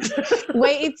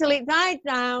 Waited till it died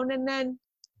down, and then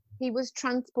he was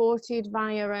transported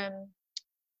via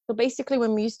so basically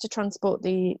when we used to transport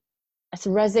the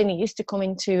resin, it used to come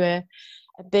into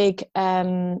a big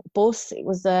bus. It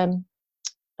was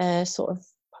a sort of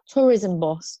tourism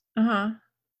bus.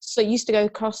 So it used to go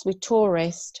across with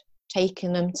tourists,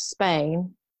 taking them to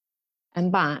Spain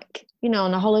and back, you know,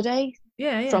 on a holiday.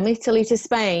 From Italy to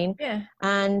Spain.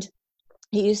 And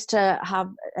he used to have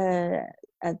a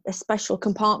special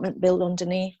compartment built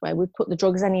underneath where we'd put the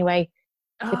drugs anyway.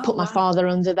 They put my father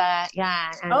under there,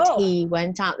 and he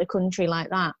went out the country like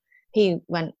that. He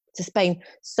went to Spain.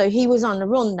 So he was on the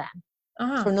run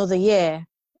then for another year.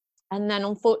 And then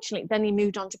unfortunately, then he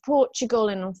moved on to Portugal,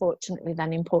 and unfortunately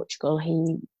then in Portugal,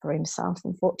 he, for himself,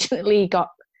 unfortunately, got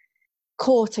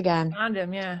caught again. Found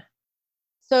him, yeah.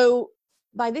 So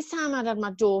by this time I'd had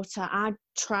my daughter, I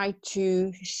tried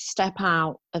to step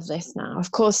out of this now.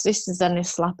 Of course, this is then a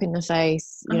slap in the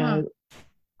face, you know,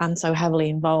 I'm so heavily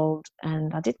involved.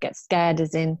 And I did get scared,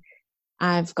 as in,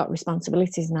 I've got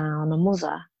responsibilities now. I'm a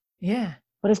mother. Yeah.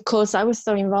 But of course, I was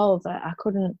so involved that I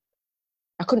couldn't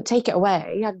take it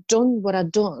away. I'd done what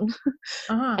I'd done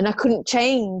and I couldn't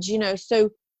change, you know, so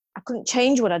I couldn't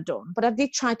change what I'd done. But I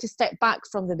did try to step back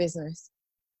from the business.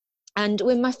 And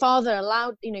when my father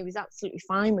allowed, you know, he was absolutely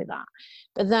fine with that.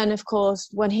 But then, of course,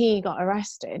 when he got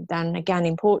arrested, then again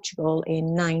in Portugal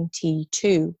in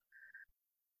 92,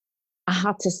 I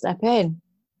had to step in.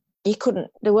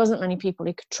 There wasn't many people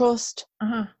he could trust.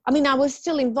 I mean, I was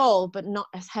still involved, but not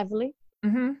as heavily.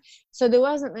 So there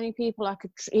wasn't many people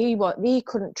he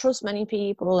couldn't trust many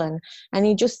people. And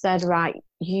he just said, right,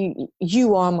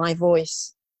 you are my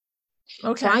voice.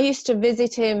 Okay. So I used to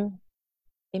visit him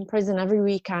in prison every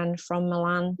weekend from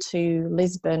Milan to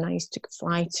Lisbon. I used to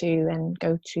fly to and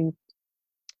go to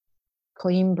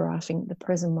Coimbra, I think the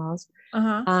prison was,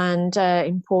 and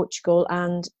in Portugal.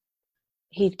 And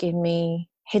he'd give me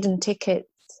hidden tickets.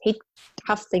 He'd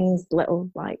have things little,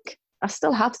 like, I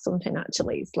still have something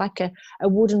actually. It's like a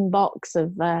wooden box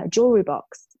of jewelry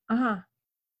box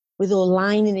with all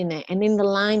lining in it. And in the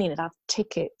lining, it'd have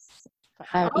tickets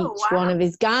for each one of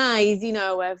his guys, you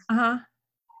know, of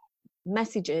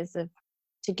messages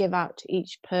to give out to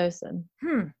each person.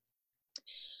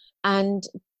 And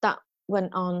that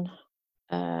went on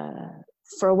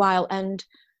for a while. And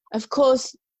of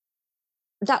course,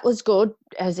 that was good,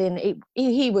 as in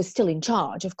he was still in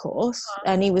charge, of course.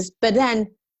 And but then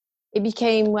it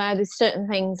became where there's certain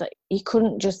things that he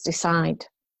couldn't just decide.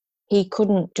 He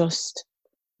couldn't just,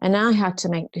 and I had to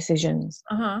make decisions.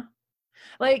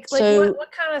 Like so,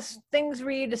 what kind of things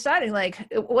were you deciding? Like,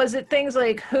 was it things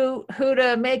like who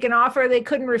to make an offer they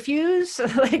couldn't refuse,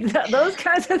 like those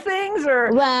kinds of things, or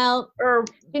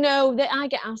you know, I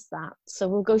get asked that, so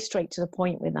we'll go straight to the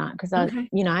point with that, because I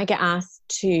get asked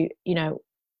to, you know,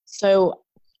 so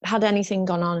had anything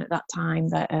gone on at that time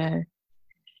that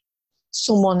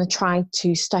someone tried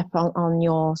to step on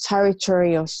your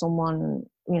territory, or someone,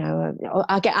 you know,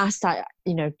 I get asked that,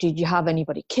 you know, did you have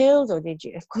anybody killed, or did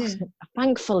you? Of course,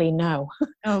 thankfully, no.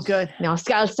 Oh, good. No,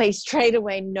 I'll say straight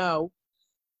away no.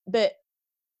 But,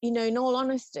 you know, in all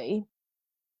honesty,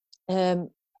 I'm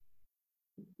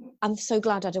so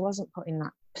glad that I wasn't put in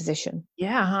that position.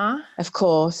 Yeah, Of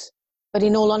course. But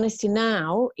in all honesty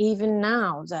now, even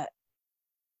now, that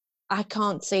I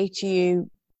can't say to you,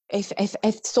 if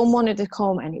someone had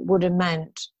come and it would have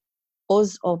meant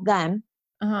us or them,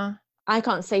 I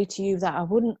can't say to you that I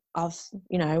wouldn't have,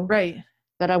 you know,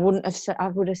 that I wouldn't have said, I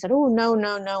would have said, oh,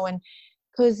 no. And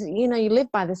because, you know, you live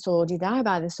by the sword, you die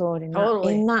by the sword in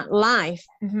that life.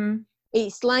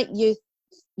 It's like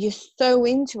you're so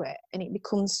into it, and it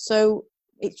becomes so,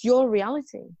 it's your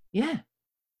reality. Yeah.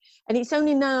 And it's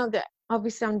only now that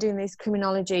obviously I'm doing this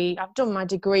criminology. I've done my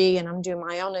degree and I'm doing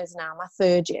my honours now, my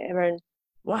third year. And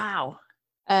wow.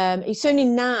 It's only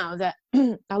now that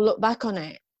I look back on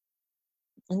it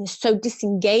and it's so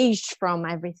disengaged from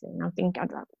everything. I think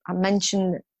I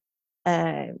mentioned,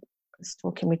 I was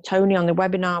talking with Tony on the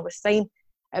webinar, I was saying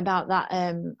about that.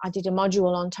 I did a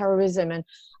module on terrorism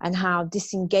and how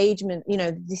disengagement, you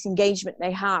know, the disengagement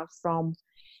they have from,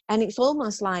 and it's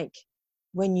almost like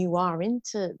when you are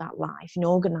into that life in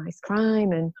organized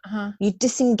crime and you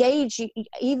disengage,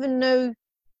 even though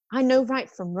I know right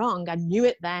from wrong, I knew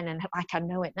it then and like I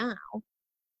know it now,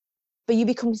 but you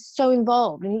become so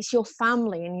involved and it's your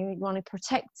family and you want to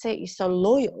protect it. You're so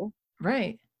loyal.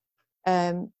 Right.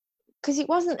 Because it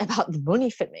wasn't about the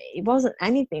money for me. It wasn't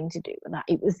anything to do with that.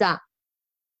 It was that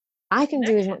I can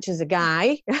do as much as a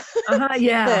guy.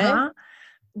 Yeah.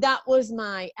 That was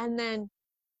and then,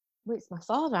 well, it's my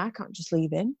father. I can't just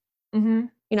leave him. You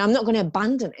know, I'm not going to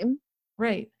abandon him.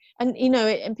 Right. And, you know,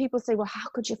 and people say, well, how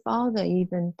could your father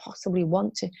even possibly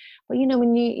want to? Well, you know,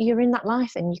 when you're in that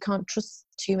life and you can't trust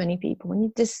too many people,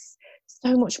 when there's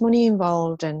so much money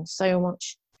involved and so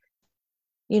much,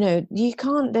 you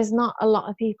can't, there's not a lot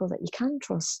of people that you can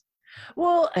trust.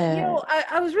 Well, Uh,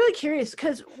 I was really curious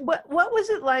because what was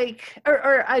it like,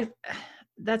 or I,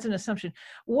 that's an assumption.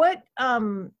 What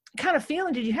kind of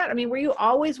feeling did you have? I mean, were you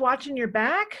always watching your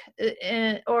back,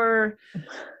 or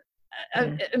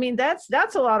yeah. I mean, that's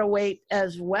a lot of weight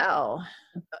as well.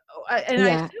 And I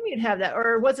Yeah. assume you'd have that,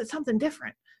 or was it something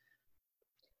different?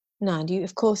 No,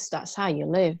 of course, that's how you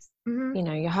live. Hmm.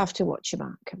 You have to watch your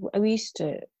back. I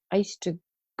used to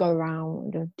go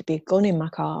around, to be a gun in my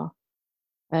car.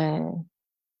 Uh,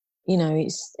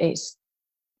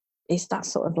 it's that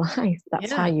sort of life.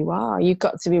 That's how Yeah. you are. You've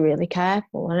got to be really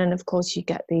careful. And then, of course, you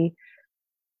get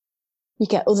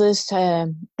others. I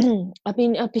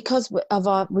mean, because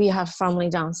we have family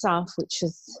down south, which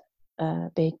is a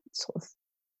big sort of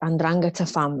Andrangata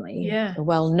family, Yeah.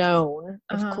 well known.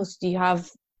 Of Uh-huh. course, you have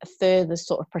a further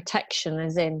sort of protection,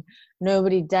 as in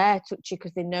nobody dare touch you,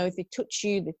 because they know if they touch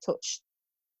you, they touch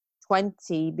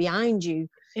 20 behind you.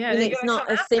 Yeah, they're It's gonna come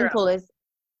not as after simple him. as,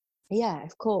 yeah,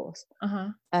 of course. Uh-huh.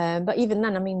 But even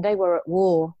then, I mean, they were at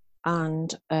war,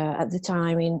 and at the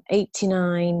time in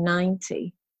 89,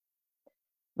 90,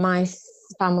 my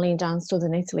family down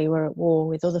southern Italy were at war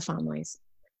with other families,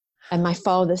 and my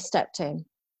father stepped in,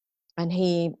 and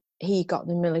he got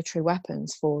the military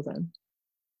weapons for them.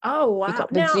 Oh He wow.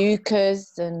 got Now,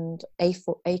 bazookas and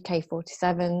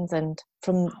AK-47s, and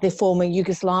from the former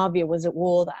Yugoslavia was at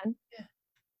war then. yeah.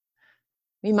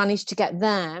 We managed to get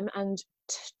them and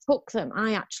took them.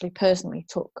 I actually personally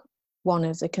took one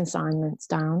of the consignments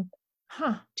down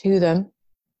Huh. to them.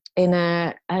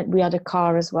 We had a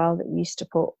car as well that we used to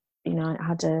put, it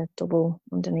had a double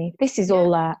underneath. This is Yeah.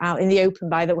 all out in the open,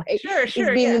 by the way. Sure, It's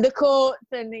sure, been yeah. in the courts,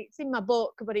 and it's in my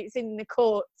book, but it's in the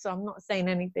court, so I'm not saying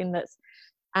anything that's.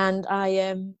 And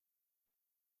I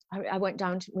went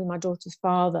down with my daughter's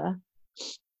father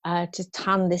to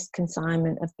hand this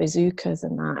consignment of bazookas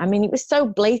and that. I mean, it was so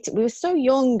blatant. We were so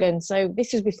young, and so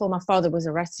this was before my father was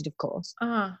arrested, of course.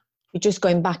 Uh-huh. We're just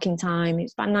going back in time.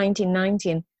 It's about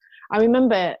 1990, and I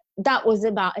remember that was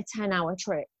about a 10-hour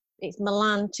trip. It's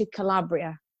Milan to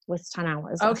Calabria was 10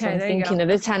 hours. That's what Okay, I'm there you go. thinking of,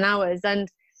 the 10 hours. And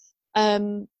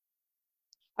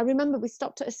I remember we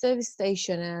stopped at a service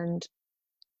station, and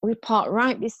we parked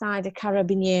right beside a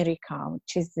Carabinieri car,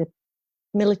 which is the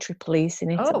military police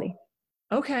in Oh, Italy,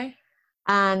 okay.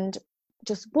 and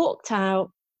just walked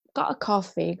out, got a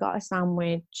coffee, got a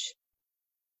sandwich.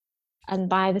 And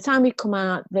by the time we come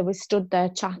out, they were stood there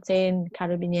chatting,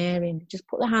 carabinieri, and just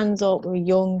put their hands up. We were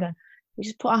young, and we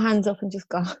just put our hands up and just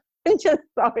go, and just,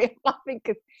 sorry, I'm laughing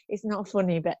because it's not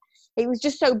funny, but it was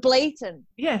just so blatant.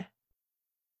 Yeah.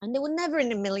 And they would never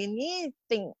in a million years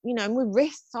think, and we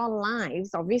risked our lives,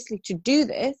 obviously, to do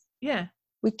this. Yeah.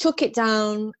 We took it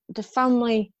down. The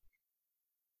family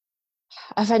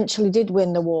eventually did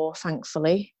win the war,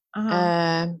 thankfully. Uh-huh.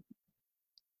 Um,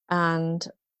 and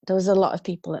there was a lot of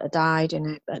people that had died in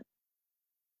it, but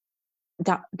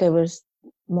that there was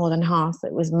more than half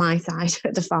that was my side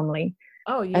of the family,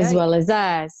 Oh, as yeah. well as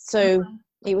theirs. So Uh-huh.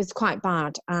 it was quite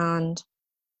bad. And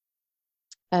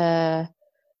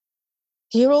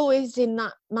you're always in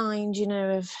that mind,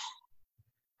 of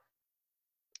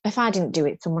if I didn't do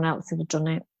it, someone else would have done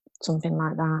it, something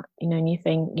like that, and you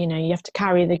think, you have to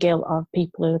carry the guilt of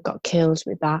people who got killed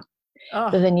with that.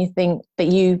 Oh. But then you think,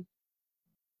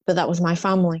 but that was my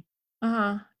family.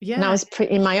 Uh-huh. And I Yeah. was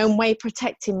in my own way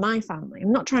protecting my family.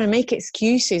 I'm not trying to make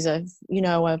excuses of,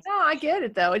 No, I get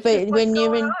it though. It's just but what's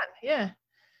going on.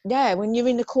 Yeah. when you're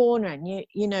in the corner, and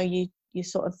you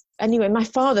sort of, anyway, my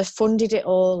father funded it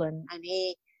all, and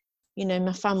he,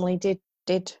 my family did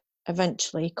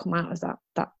eventually come out of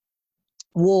that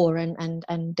war, and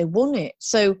they won it.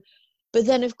 So, but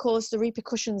then of course the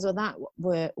repercussions of that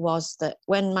was that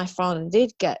when my father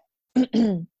did get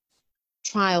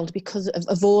trialed because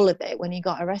of all of it, when he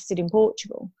got arrested in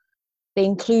Portugal, they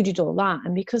included all that,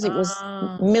 and because it was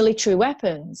Uh, military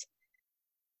weapons,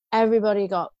 everybody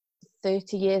got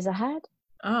 30 years ahead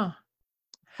oh.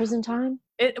 prison time.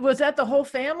 It was that the whole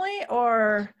family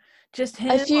or just A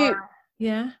him few, or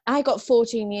yeah? I got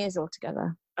 14 years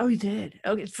altogether. Oh, you did.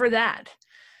 Okay, for that.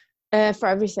 For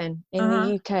everything. In Uh-huh.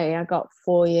 the UK, I got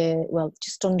 4 years, well,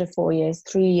 just under 4 years,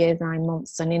 3 years, 9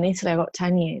 months. And in Italy, I got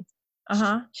 10 years.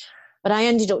 Uh-huh. But I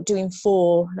ended up doing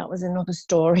 4. That was another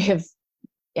story of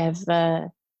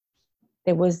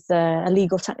there was a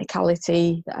legal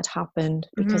technicality that had happened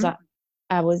because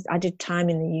Mm-hmm. I did time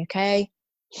in the UK.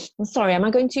 I'm sorry, am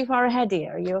I going too far ahead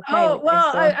here? Are you okay Oh with this?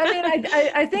 well, Or? I mean,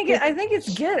 I think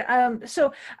it's good.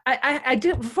 So I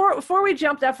do before we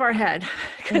jump that far ahead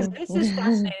because this is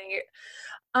fascinating.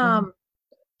 Um,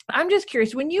 I'm just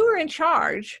curious. When you were in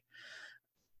charge,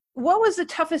 what was the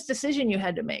toughest decision you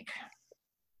had to make?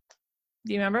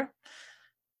 Do you remember?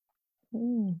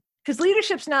 Because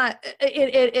leadership's not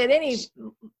at any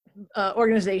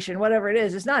organization, whatever it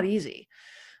is, it's not easy.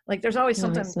 Like there's always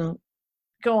something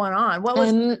going on. What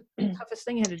was the toughest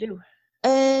thing you had to do?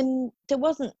 There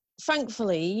wasn't,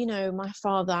 thankfully, you know, my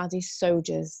father had his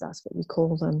soldiers, that's what we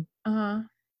call them,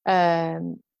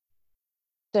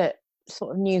 that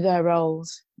sort of knew their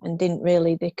roles and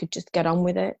they could just get on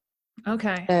with it.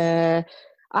 Okay.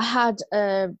 I had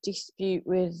a dispute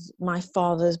with my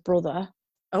father's brother.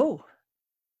 Oh.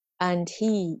 And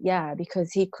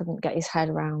because he couldn't get his head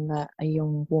around that a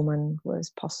young woman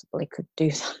could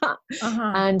do that.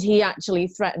 And he actually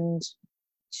threatened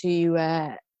to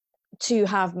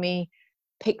have me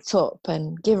picked up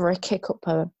and give her a kick up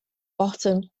her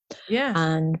bottom. Yeah.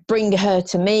 And bring her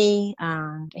to me.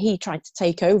 And he tried to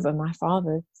take over my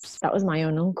father. That was my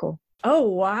own uncle. Oh,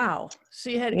 wow. So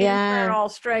you had internal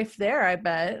strife there, I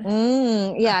bet.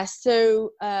 Yeah. So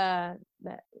I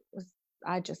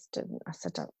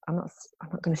said, I'm not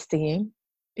going to see him.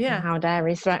 Yeah. And how dare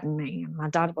he threaten me? And my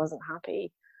dad wasn't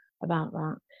happy about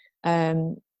that.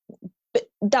 But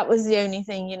that was the only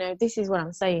thing, you know, this is what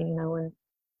I'm saying, you know, and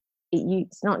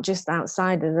it's not just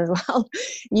outsiders as well.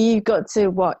 You've got to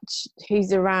watch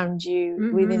who's around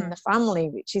you within the family,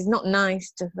 which is not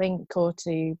nice to think or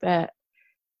to, but,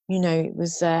 you know, it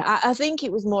was, I think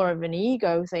it was more of an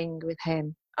ego thing with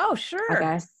him. Oh, sure. I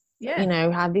guess. Yeah. You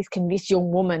know, how this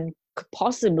young woman could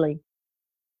possibly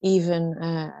even,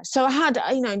 so I had,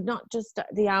 you know, not just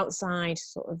the outside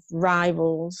sort of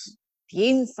rivals, the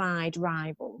inside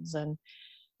rivals, and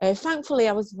thankfully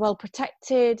I was well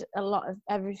protected. A lot of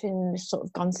everything sort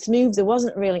of gone smooth. There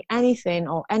wasn't really anything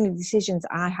or any decisions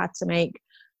I had to make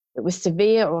that was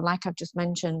severe, or like I've just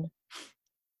mentioned,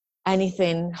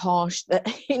 anything harsh that,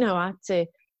 you know, I had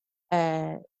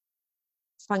to,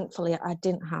 thankfully I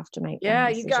didn't have to make. Yeah,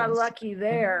 you got lucky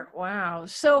there. Wow.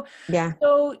 So yeah.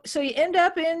 So you end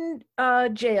up in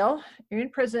jail. You're in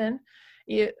prison.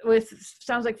 With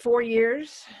sounds like 4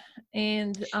 years,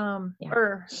 and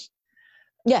yeah.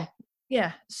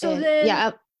 So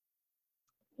then,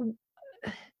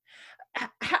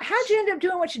 how'd you end up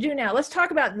doing what you do now? Let's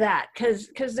talk about that, because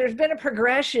there's been a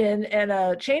progression and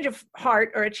a change of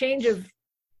heart, or a change of,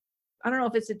 I don't know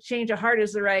if it's a change of heart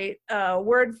is the right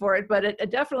word for it, but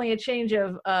definitely a change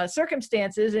of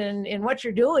circumstances in what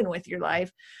you're doing with your life.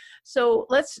 So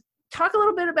let's talk a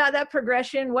little bit about that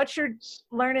progression, what you're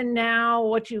learning now,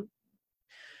 what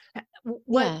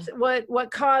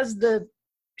caused the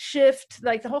shift,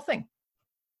 like the whole thing.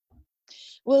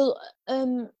 Well,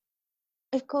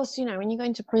 of course, you know, when you go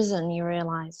into prison, you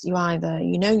realize you either,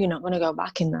 you know, you're not going to go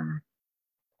back in there.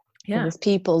 Yeah. And there's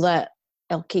people that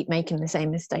they'll keep making the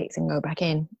same mistakes and go back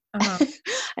in.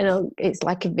 And it's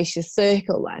like a vicious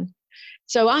circle then.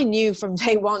 So I knew from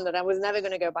day one that I was never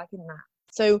going to go back in that.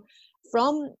 So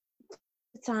from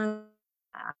the time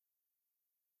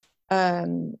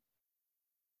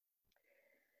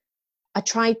I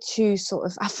tried to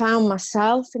I found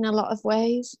myself in a lot of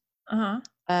ways. I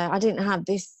didn't have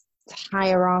this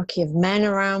hierarchy of men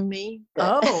around me.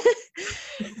 Of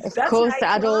course,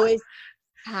 that I'd always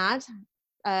had.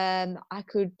 I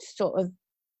could sort of,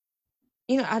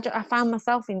 you know, I found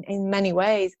myself in many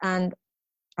ways, and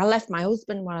I left my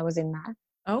husband while I was in there.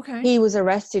 Okay. He was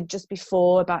arrested just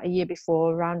before, about a year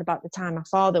before, around about the time my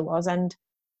father was, and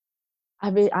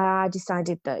I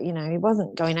decided that, you know, he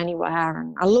wasn't going anywhere,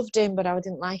 and I loved him, but I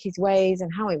didn't like his ways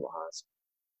and how he was.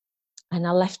 And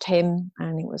I left him,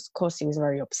 and it was, of course, he was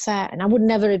very upset, and I would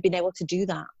never have been able to do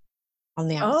that on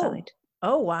the outside.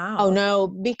 Oh, wow. Oh, no,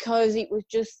 because it was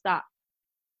just that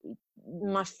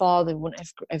my father wouldn't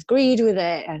have agreed with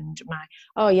it, and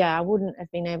I wouldn't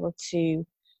have been able to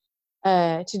do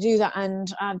that.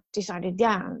 And I decided,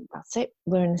 that's it.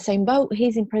 We're in the same boat.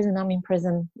 He's in prison. I'm in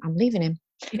prison. I'm leaving him.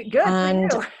 Good.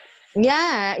 And for you.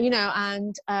 yeah, you know,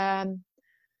 and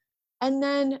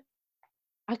then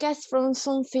I guess from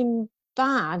something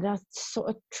bad, I sort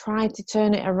of tried to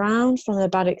turn it around from a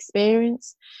bad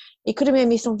experience. It could have made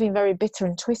me something very bitter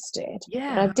and twisted.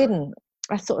 Yeah. But I didn't.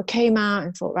 I sort of came out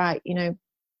and thought, right, you know,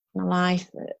 my life,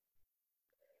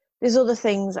 there's other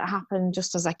things that happened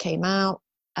just as I came out.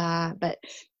 But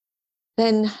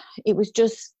then it was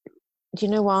just, you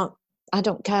know what, I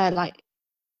don't care. Like,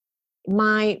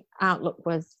 my outlook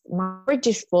was, my fridge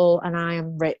is full and I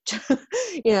am rich.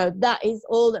 You know, that is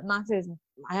all that matters.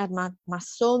 I had my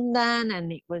son then,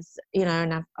 and it was, you know,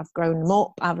 and I've grown them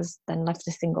up. I was then left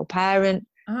a single parent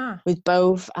with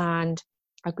both, and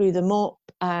I grew them up.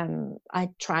 I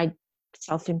tried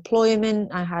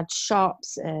self-employment. I had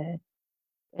shops,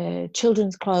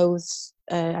 children's clothes,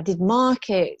 I did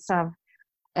markets. I've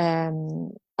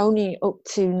only up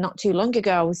to not too long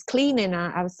ago, I was cleaning.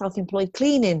 I was self-employed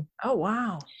cleaning. Oh,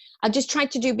 wow. I just tried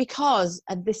to do because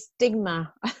of the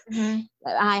stigma Mm-hmm.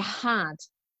 that I had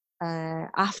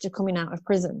after coming out of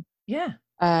prison. Yeah.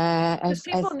 Because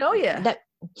people know you.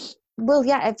 Well,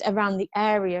 yeah, around the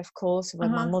area, of course,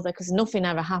 with my Uh-huh. mother, because nothing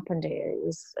ever happened here. It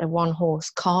was a one-horse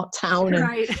cart town. And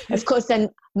Right. of course, then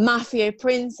Mafia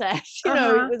Princess, you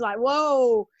know, Uh-huh. it was like,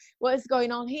 whoa, what is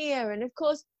going on here? And of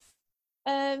course,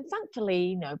 thankfully,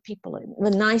 you know, people were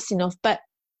nice enough. But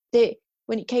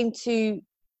when it came to,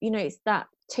 you know, it's that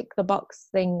tick the box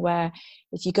thing where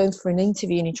if you're going for an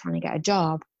interview and you're trying to get a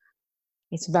job,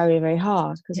 it's very, very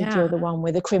hard. Because if you're the one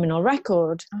with a criminal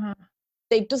record, Uh-huh.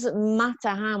 it doesn't matter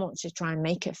how much you try and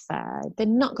make it fair, they're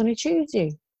not going to choose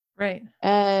you. Right.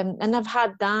 And I've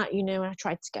had that, you know, when I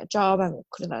tried to get a job, I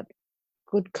could have had a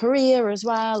good career as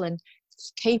well and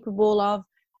capable of,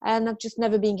 and I've just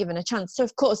never been given a chance. So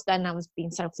of course, then I was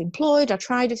being self-employed. I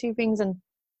tried a few things, and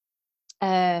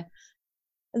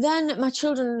then my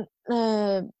children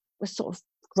were sort of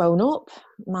grown up.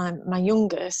 My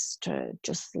youngest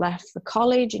just left the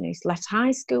college, and he's left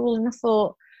high school, and I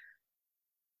thought,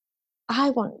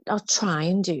 I'll try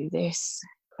and do this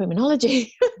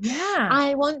criminology. Yeah.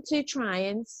 I want to try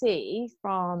and see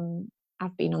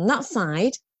I've been on that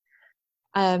side.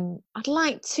 I'd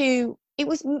like to, it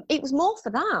was more for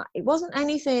that. It wasn't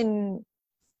anything,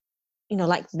 you know,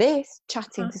 like this,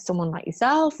 chatting to someone like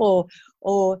yourself, or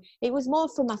it was more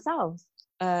for myself,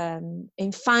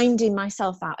 in finding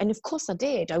myself out. And of course I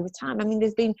did over time. I mean,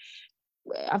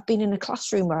 I've been in a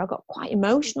classroom where I got quite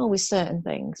emotional with certain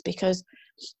things because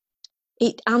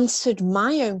it answered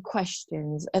my own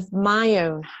questions of my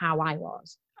own how I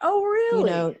was. Oh, really?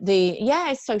 You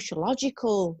know,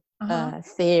 sociological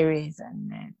theories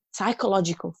and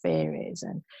psychological theories,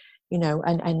 and you know,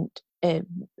 and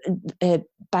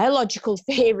biological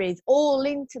theories, all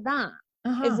into that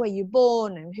of where you're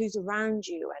born and who's around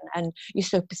you, and you're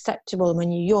so perceptible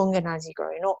when you're young and as you're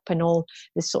growing up, and all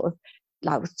this sort of,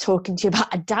 like I was talking to you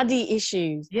about, a daddy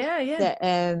issues. Yeah.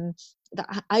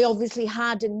 That I obviously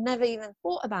had and never even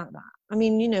thought about that. I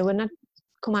mean, you know, when I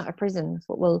come out of prison, I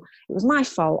thought, well, it was my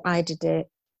fault. I did it.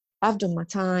 I've done my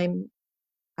time.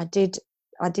 I did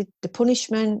the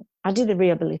punishment. I did the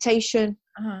rehabilitation,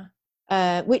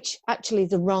 which actually is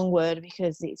the wrong word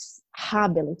because it's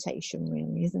habilitation,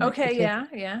 really, isn't it? Okay, because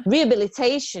yeah.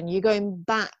 Rehabilitation, you're going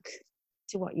back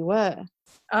to what you were.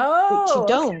 Oh, which you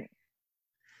don't. Okay.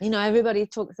 You know, everybody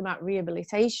talks about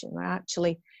rehabilitation, right?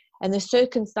 Actually, and the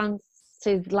circumstances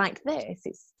like this,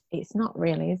 it's not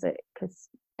really, is it? Because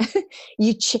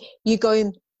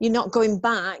you're not going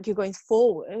back, you're going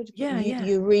forward. Yeah.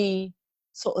 You're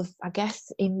sort of, I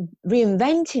guess, in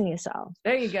reinventing yourself.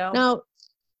 There you go. Now,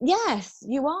 yes,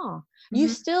 you are. You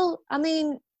still, I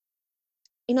mean,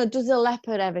 you know, does a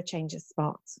leopard ever change its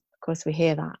spots? Of course, we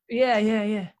hear that.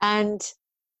 Yeah. And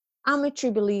I'm a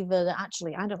true believer that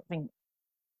actually, I don't think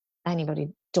anybody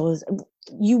does.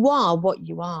 You are what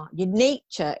you are. Your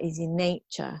nature is your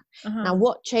nature. Now,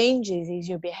 what changes is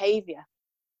your behavior.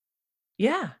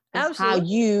 Yeah,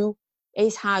 absolutely.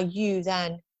 Is how you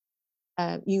then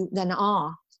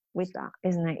are with that,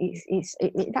 isn't it? It's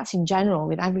that's in general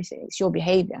with everything. It's your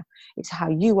behavior. It's how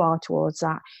you are towards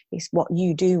that. It's what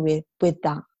you do with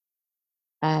that.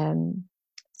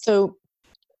 So,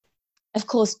 of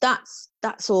course,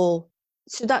 that's all.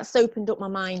 So that's opened up my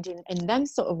mind in them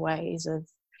sort of ways of.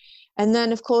 And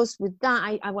then, of course, with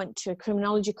that, I went to a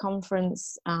criminology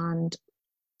conference, and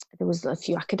there was a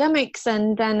few academics.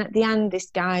 And then at the end, this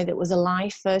guy that was a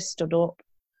lifer stood up,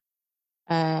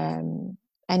 and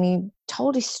he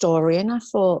told his story. And I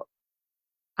thought,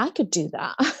 I could do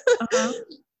that.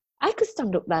 I could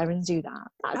stand up there and do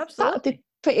that. That'd be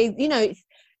pretty, you know.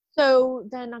 So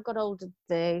then I got hold of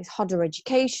the Hodder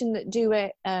Education that do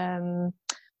it, and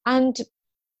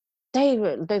they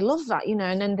love that, you know.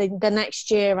 And then the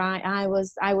next year I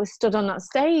was stood on that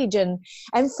stage, and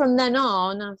from then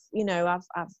on I've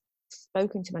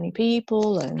spoken to many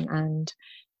people, and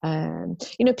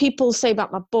you know, people say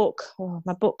about my book.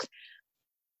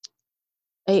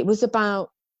 It was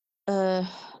about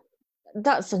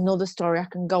that's another story I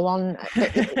can go on.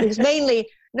 But it was mainly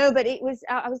but it was,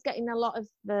 I was getting a lot of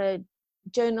the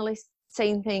journalists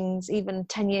saying things even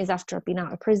 10 years after I'd been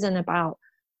out of prison about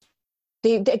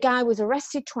the guy was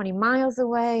arrested 20 miles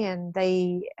away, and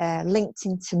they linked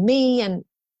him to me and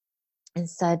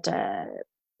said,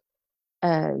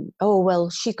 oh, well,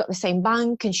 she's got the same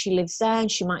bank and she lives there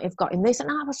and she might have got him this. And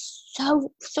I was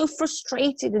so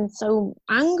frustrated and so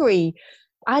angry.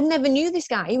 I never knew this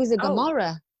guy. He was a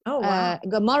Gomorrah. Oh, wow.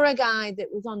 Gomorrah guy that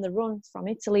was on the run from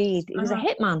Italy. He was a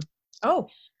hitman. Oh.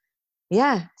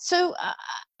 Yeah. So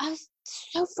I was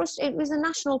so frustrated. It was a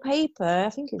national paper. I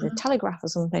think it was a Telegraph or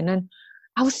something. And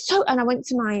I went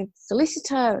to my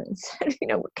solicitor and said,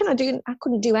 what can I do? I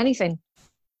couldn't do anything.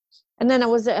 And then I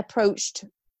was approached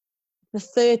the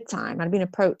third time. I'd been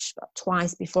approached about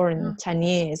twice before in 10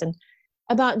 years and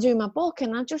about doing my book.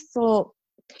 And I just thought,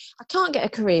 I can't get a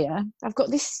career. I've got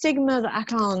this stigma that I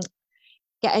can't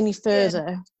get any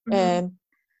further.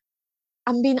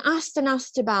 I'm being asked and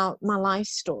asked about my life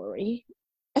story.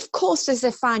 Of course, there's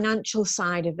a financial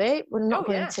side of it. We're not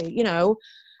going to,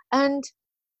 and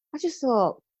I just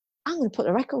thought, I'm going to put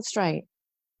the record straight.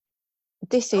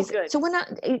 This is so when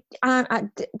I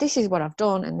this is what I've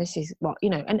done, and this is what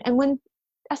and when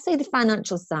I say the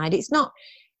financial side, it's not,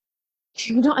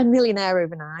 you're not a millionaire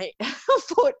overnight,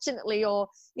 unfortunately, or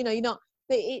you're not.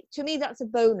 But to me, that's a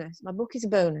bonus. My book is a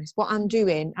bonus. What I'm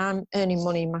doing, I'm earning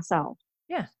money myself.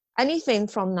 Yeah. Anything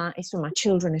from that is for my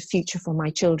children, a future for my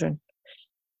children,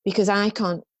 because I've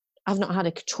not had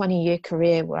a 20-year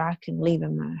career where I can leave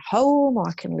them a home or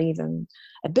I can leave them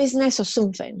a business or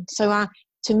something. So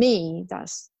to me,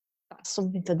 that's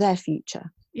something for their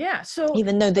future. Yeah. So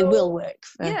even though they will work.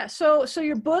 So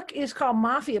your book is called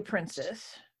Mafia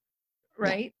Princess,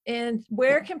 right? Yeah. And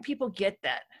where can people get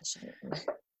that?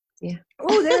 Yeah.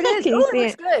 Oh, there it is. Oh, it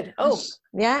looks good. Oh,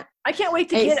 yeah. I can't wait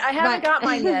to get it. I haven't got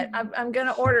mine yet. I'm going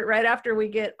to order it right after we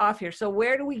get off here. So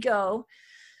where do we go?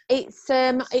 It's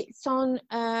on,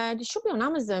 it should be on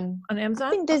Amazon. On Amazon? I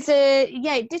think there's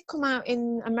it did come out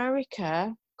in America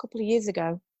a couple of years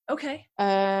ago. Okay.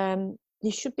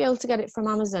 You should be able to get it from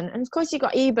Amazon. And of course you've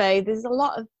got eBay. There's a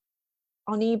lot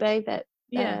on eBay that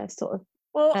sort of.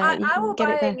 Well, I will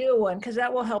buy a new one because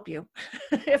that will help you.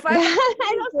 If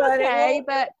I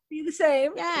but be the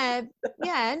same. Yeah,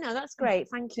 no, that's great.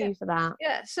 Thank you for that.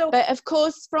 Yeah. So, but of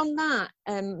course, from that,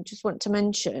 just want to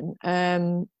mention,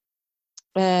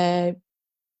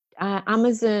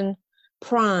 Amazon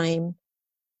Prime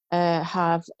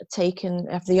have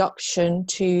the option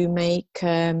to make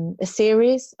a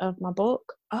series of my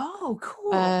book. Oh,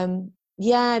 cool.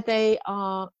 They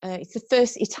are. It's the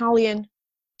first Italian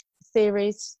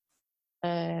series.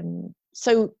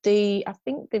 So I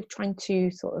think they're trying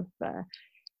to sort of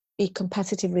be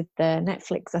competitive with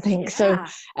Netflix, I think. Yeah.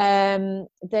 So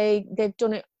they've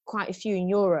done it quite a few in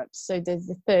Europe. So there's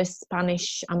the first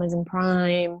Spanish Amazon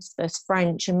Prime, first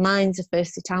French, and mine's the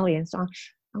first Italian. So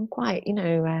I'm quite,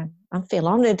 I feel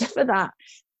honoured for that.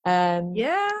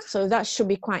 So that should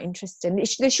be quite interesting.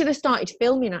 They should have started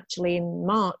filming actually in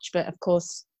March, but of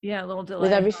course, a little delay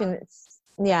with everything that's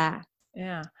Yeah.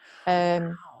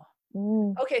 Wow.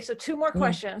 Okay, so two more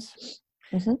questions.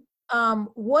 Mm-hmm.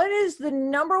 What is the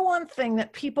number one thing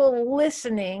that people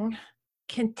listening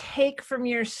can take from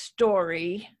your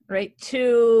story, right,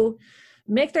 to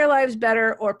make their lives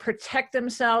better or protect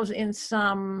themselves in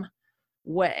some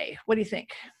way? What do you think?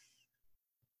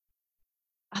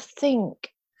 I think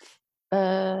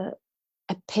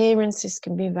appearances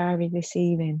can be very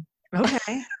deceiving.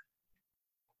 Okay.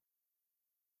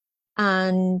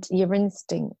 And your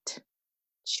instinct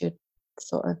should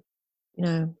sort of,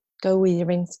 go with your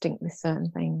instinct with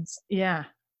certain things. Yeah.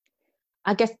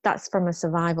 I guess that's from a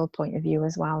survival point of view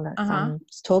as well that I'm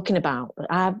talking about. But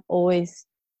I've always,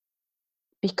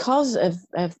 because of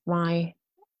my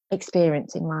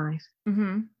experience in life,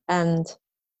 and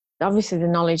obviously the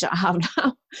knowledge that I have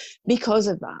now, because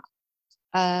of that,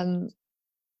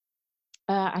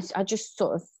 I just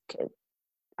sort of,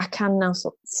 I can now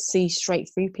sort of see straight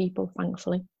through people,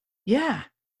 thankfully. Yeah.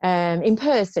 In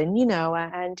person,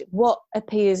 and what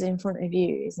appears in front of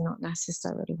you is not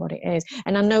necessarily what it is.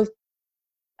 And I know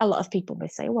a lot of people may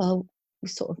say, well, we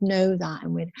sort of know that,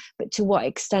 but to what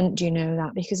extent do you know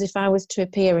that? Because if I was to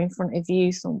appear in front of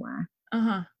you somewhere,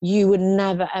 you would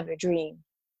never ever dream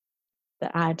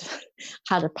that I'd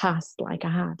had a past like I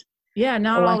had. Yeah,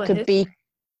 not all I could be,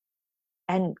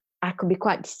 and I could be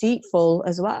quite deceitful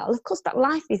as well. Of course, that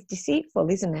life is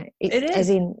deceitful, isn't it? It is. As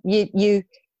in,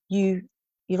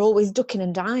 you're always ducking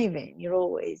and diving.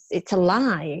 It's a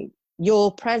lie.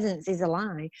 Your presence is a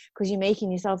lie because you're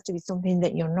making yourself to be something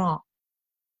that you're not.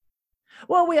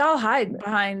 Well, we all hide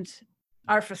behind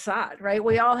our facade, right?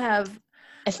 We all have,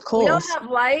 of course, we all have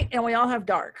light and we all have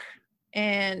dark.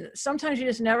 And sometimes you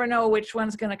just never know which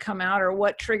one's going to come out or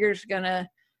what trigger's going to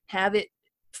have it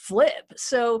flip.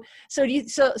 So you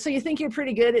think you're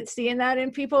pretty good at seeing that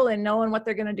in people and knowing what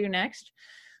they're going to do next?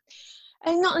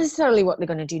 And not necessarily what they're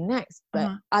going to do next, but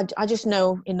Uh-huh. I just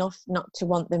know enough not to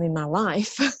want them in my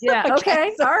life. Yeah. I Okay.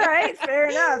 guess. All right. Fair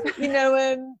enough.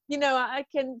 I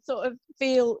can sort of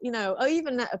feel, or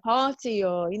even at a party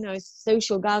or,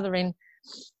 social gathering,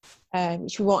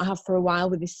 which we won't have for a while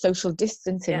with this social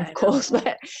distancing, Yeah, of I know. course.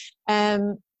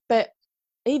 But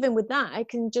even with that, I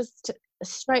can just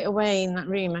straight away in that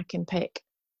room, I can pick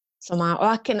some out, or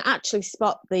I can actually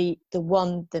spot the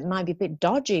one that might be a bit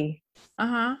dodgy.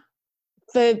 Uh-huh.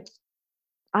 For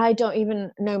I don't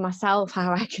even know myself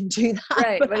how I can do that,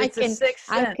 Right, but but it's a sixth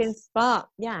I can sense. spot.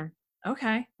 Yeah,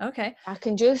 Okay. Okay. I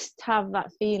can just have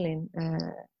that feeling.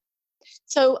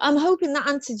 So I'm hoping that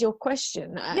answers your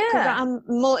question, because Yeah.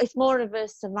 it's more of a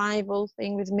survival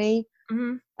thing with me.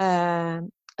 Mm-hmm.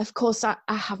 Of course, I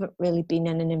haven't really been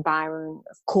in an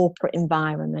corporate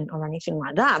environment or anything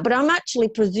like that, but I'm actually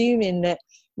presuming that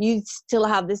you still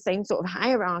have the same sort of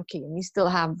hierarchy, and you still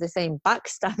have the same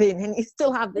backstabbing, and you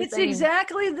still have the It's same.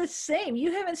 exactly the same.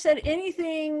 You haven't said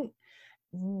anything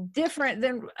different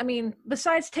than, I mean,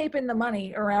 besides taping the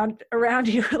money around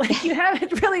you, like you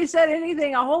haven't really said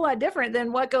anything a whole lot different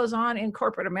than what goes on in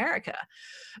corporate America,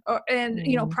 and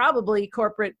probably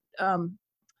corporate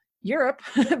Europe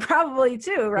probably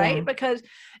too, right? Yeah. Because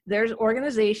there's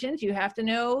organizations, you have to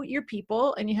know your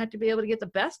people and you have to be able to get the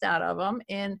best out of them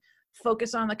and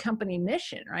focus on the company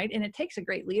mission, right? And it takes a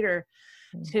great leader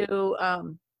to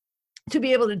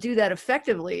be able to do that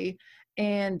effectively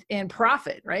and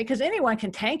profit, right? Because anyone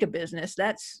can tank a business.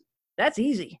 That's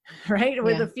easy, right?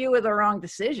 With a few of the wrong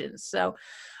decisions. So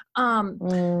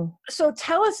so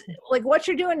tell us like what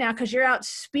you're doing now, because you're out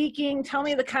speaking. Tell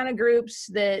me the kind of groups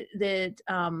that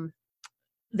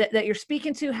you're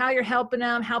speaking to, how you're helping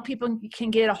them, how people can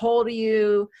get a hold of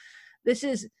you. This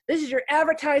is your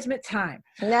advertisement time.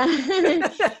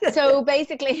 So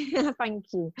basically, thank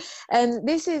you.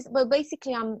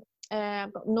 Basically,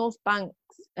 I've got North Bank's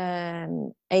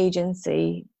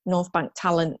agency, North Bank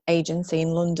Talent Agency in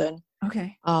London.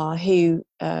 Okay. Who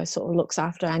sort of looks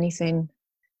after anything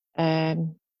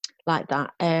like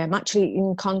that. I'm actually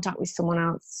in contact with someone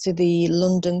else to the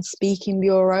London Speaking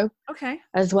Bureau. Okay.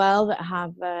 As well, that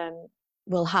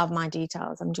will have my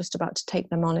details. I'm just about to take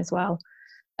them on as well.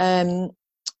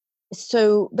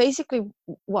 So basically,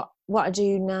 what I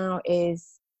do now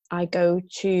is I go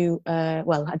to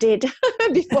I did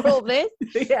before all this.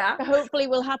 Yeah. So hopefully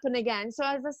will happen again. So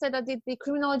as I said, I did the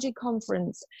criminology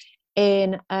conference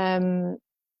in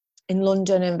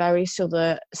London and various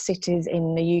other cities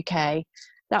in the UK.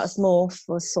 That was more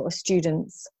for sort of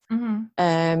students. Mm-hmm.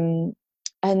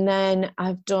 And then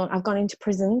I've gone into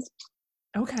prisons.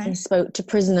 Okay. And spoke to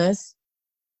prisoners.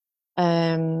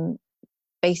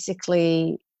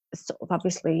 Basically, sort of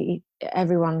obviously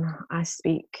everyone I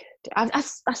speak to, I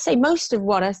say most of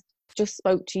what I just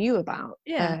spoke to you about.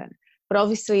 Yeah. But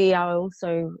obviously I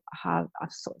also I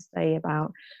sort of say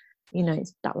about,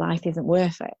 that life isn't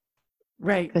worth it.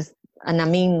 Right. And I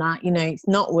mean that, it's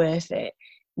not worth it.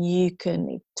 It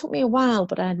took me a while,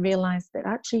 but I realized that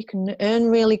actually you can earn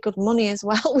really good money as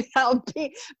well without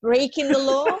breaking the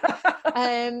law.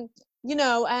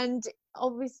 And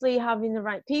obviously having the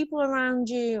right people around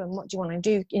you, and what do you want to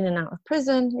do in and out of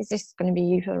prison? Is this going to be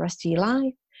you for the rest of your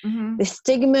life? Mm-hmm. The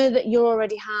stigma that you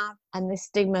already have, and the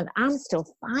stigma that I'm still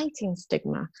fighting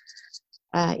stigma.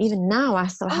 Even now I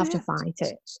still have to fight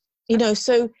it.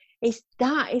 So it's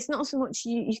not so much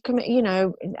you commit,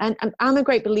 and I'm a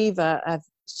great believer of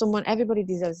everybody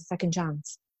deserves a second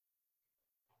chance.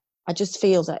 I just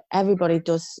feel that everybody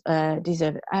does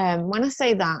deserve it. When I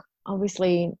say that,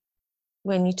 obviously,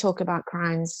 when you talk about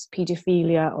crimes,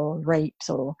 paedophilia or rapes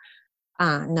or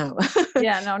no.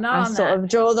 Yeah, no, not I on sort that. of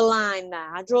draw the line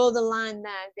there.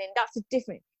 Then that's a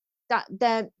different,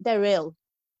 that they're ill.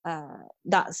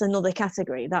 That's another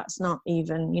category. That's not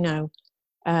even,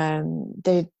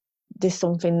 there's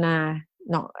something there.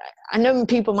 I know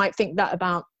people might think that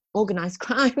about organised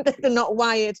crime, that they're not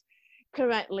wired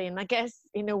correctly, and I guess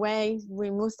in a way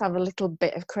we must have a little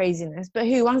bit of craziness, but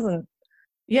who hasn't?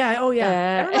 Yeah. Oh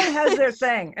yeah. Everybody has their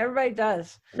thing. Everybody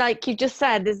does. Like you just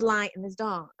said, there's light and there's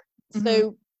dark.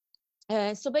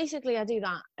 Mm-hmm. So basically I do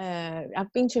that.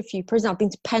 I've been to a few prisons. I've been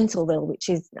to Pentonville, which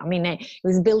is, it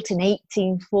was built in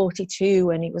 1842,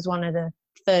 and it was one of the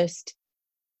first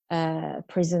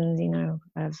prisons,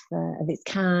 of its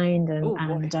kind. And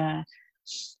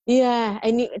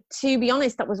to be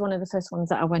honest, that was one of the first ones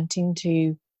that I went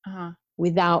into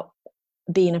without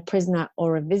being a prisoner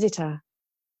or a visitor,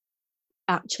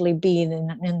 actually being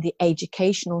in the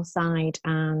educational side,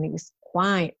 and it was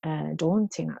quite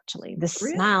daunting, actually. The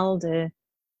smell,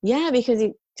 because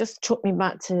it just took me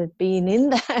back to being in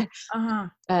there.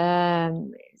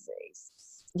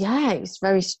 yeah, it's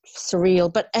very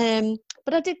surreal. But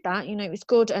I did that, you know, it was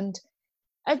good. And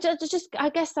I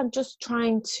guess I'm just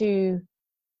trying to,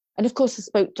 and of course I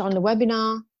spoke on the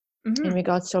webinar in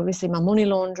regards to obviously my money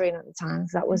laundering at the time,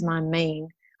 because that was my main,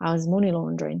 I was money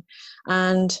laundering.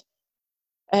 And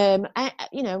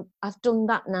you know, I've done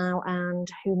that now, and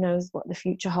who knows what the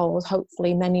future holds.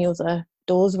 Hopefully many other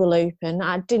doors will open.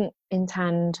 I didn't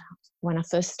intend when I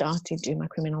first started doing my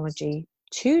criminology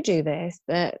to do this,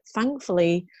 but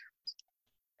thankfully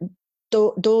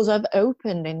doors have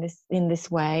opened in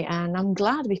this way, and I'm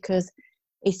glad, because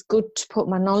it's good to put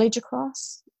my knowledge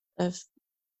across. Of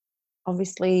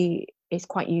obviously it's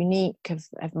quite unique of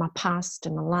my past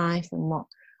and my life and what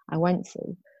I went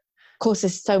through. Of course,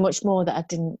 there's so much more that I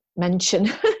didn't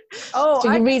mention. Oh, so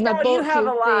I you read can my tell book, you have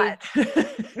a lot.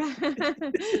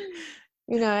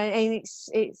 you know, and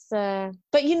it's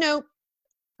but you know,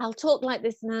 I'll talk like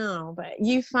this now, but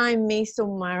you find me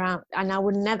somewhere out, and I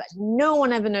would never, no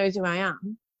one ever knows who I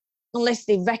am unless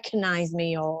they recognize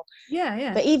me. Or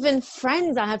yeah. But even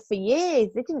friends I had for years,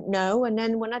 they didn't know. And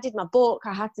then when I did my book,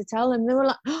 I had to tell them. They were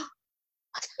like, "Oh,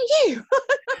 that's not you."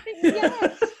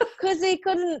 Yeah, because they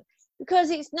couldn't,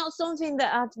 because it's not something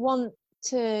that I'd want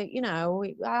to, you know,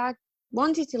 I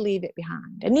wanted to leave it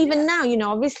behind. And even now, you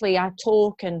know, obviously I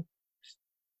talk, but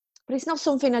it's not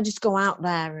something I just go out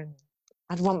there and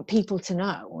I'd want people to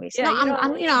know. It's not,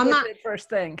 I'm you know, I'm not, first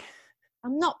thing.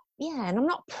 I'm not, yeah, and I'm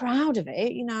not proud of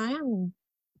it. You know,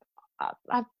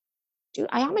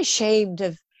 I am ashamed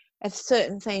of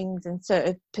certain things and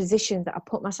certain positions that I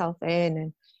put myself in,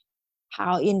 and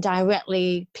how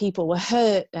indirectly people were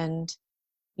hurt. And,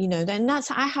 you know, then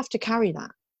I have to carry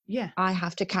that. Yeah. I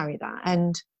have to carry that.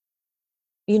 And,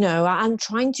 you know, I'm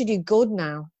trying to do good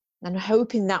now and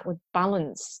hoping that would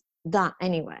balance that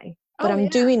anyway. But I'm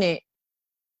doing it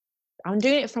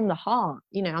from the heart,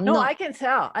 you know. I can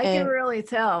tell. I can really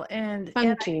tell. And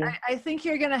thank you. I think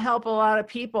you're going to help a lot of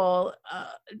people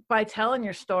by telling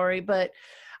your story. But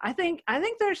I think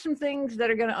there's some things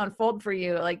that are going to unfold for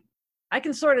you. Like, I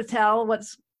can sort of tell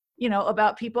what's, you know,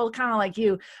 about people kind of like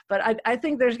you, but I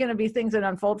think there's going to be things that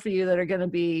unfold for you that are going to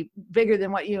be bigger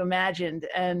than what you imagined.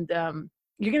 And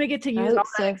you're going to get to use all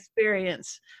that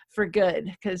experience for good,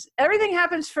 because everything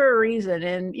happens for a reason.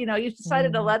 And, you know, you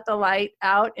decided to let the light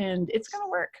out, and it's going to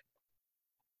work.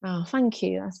 Oh, thank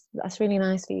you. That's really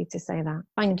nice for you to say that.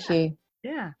 Thank you.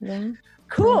 Yeah.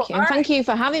 Cool. And thank you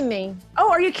for having me.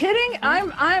 Oh, are you kidding?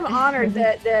 I'm honored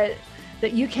that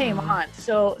you came on.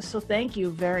 So thank you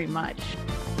very much.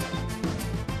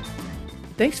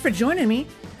 Thanks for joining me.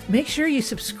 Make sure you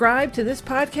subscribe to this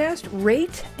podcast,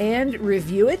 rate and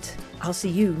review it. I'll see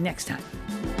you next time.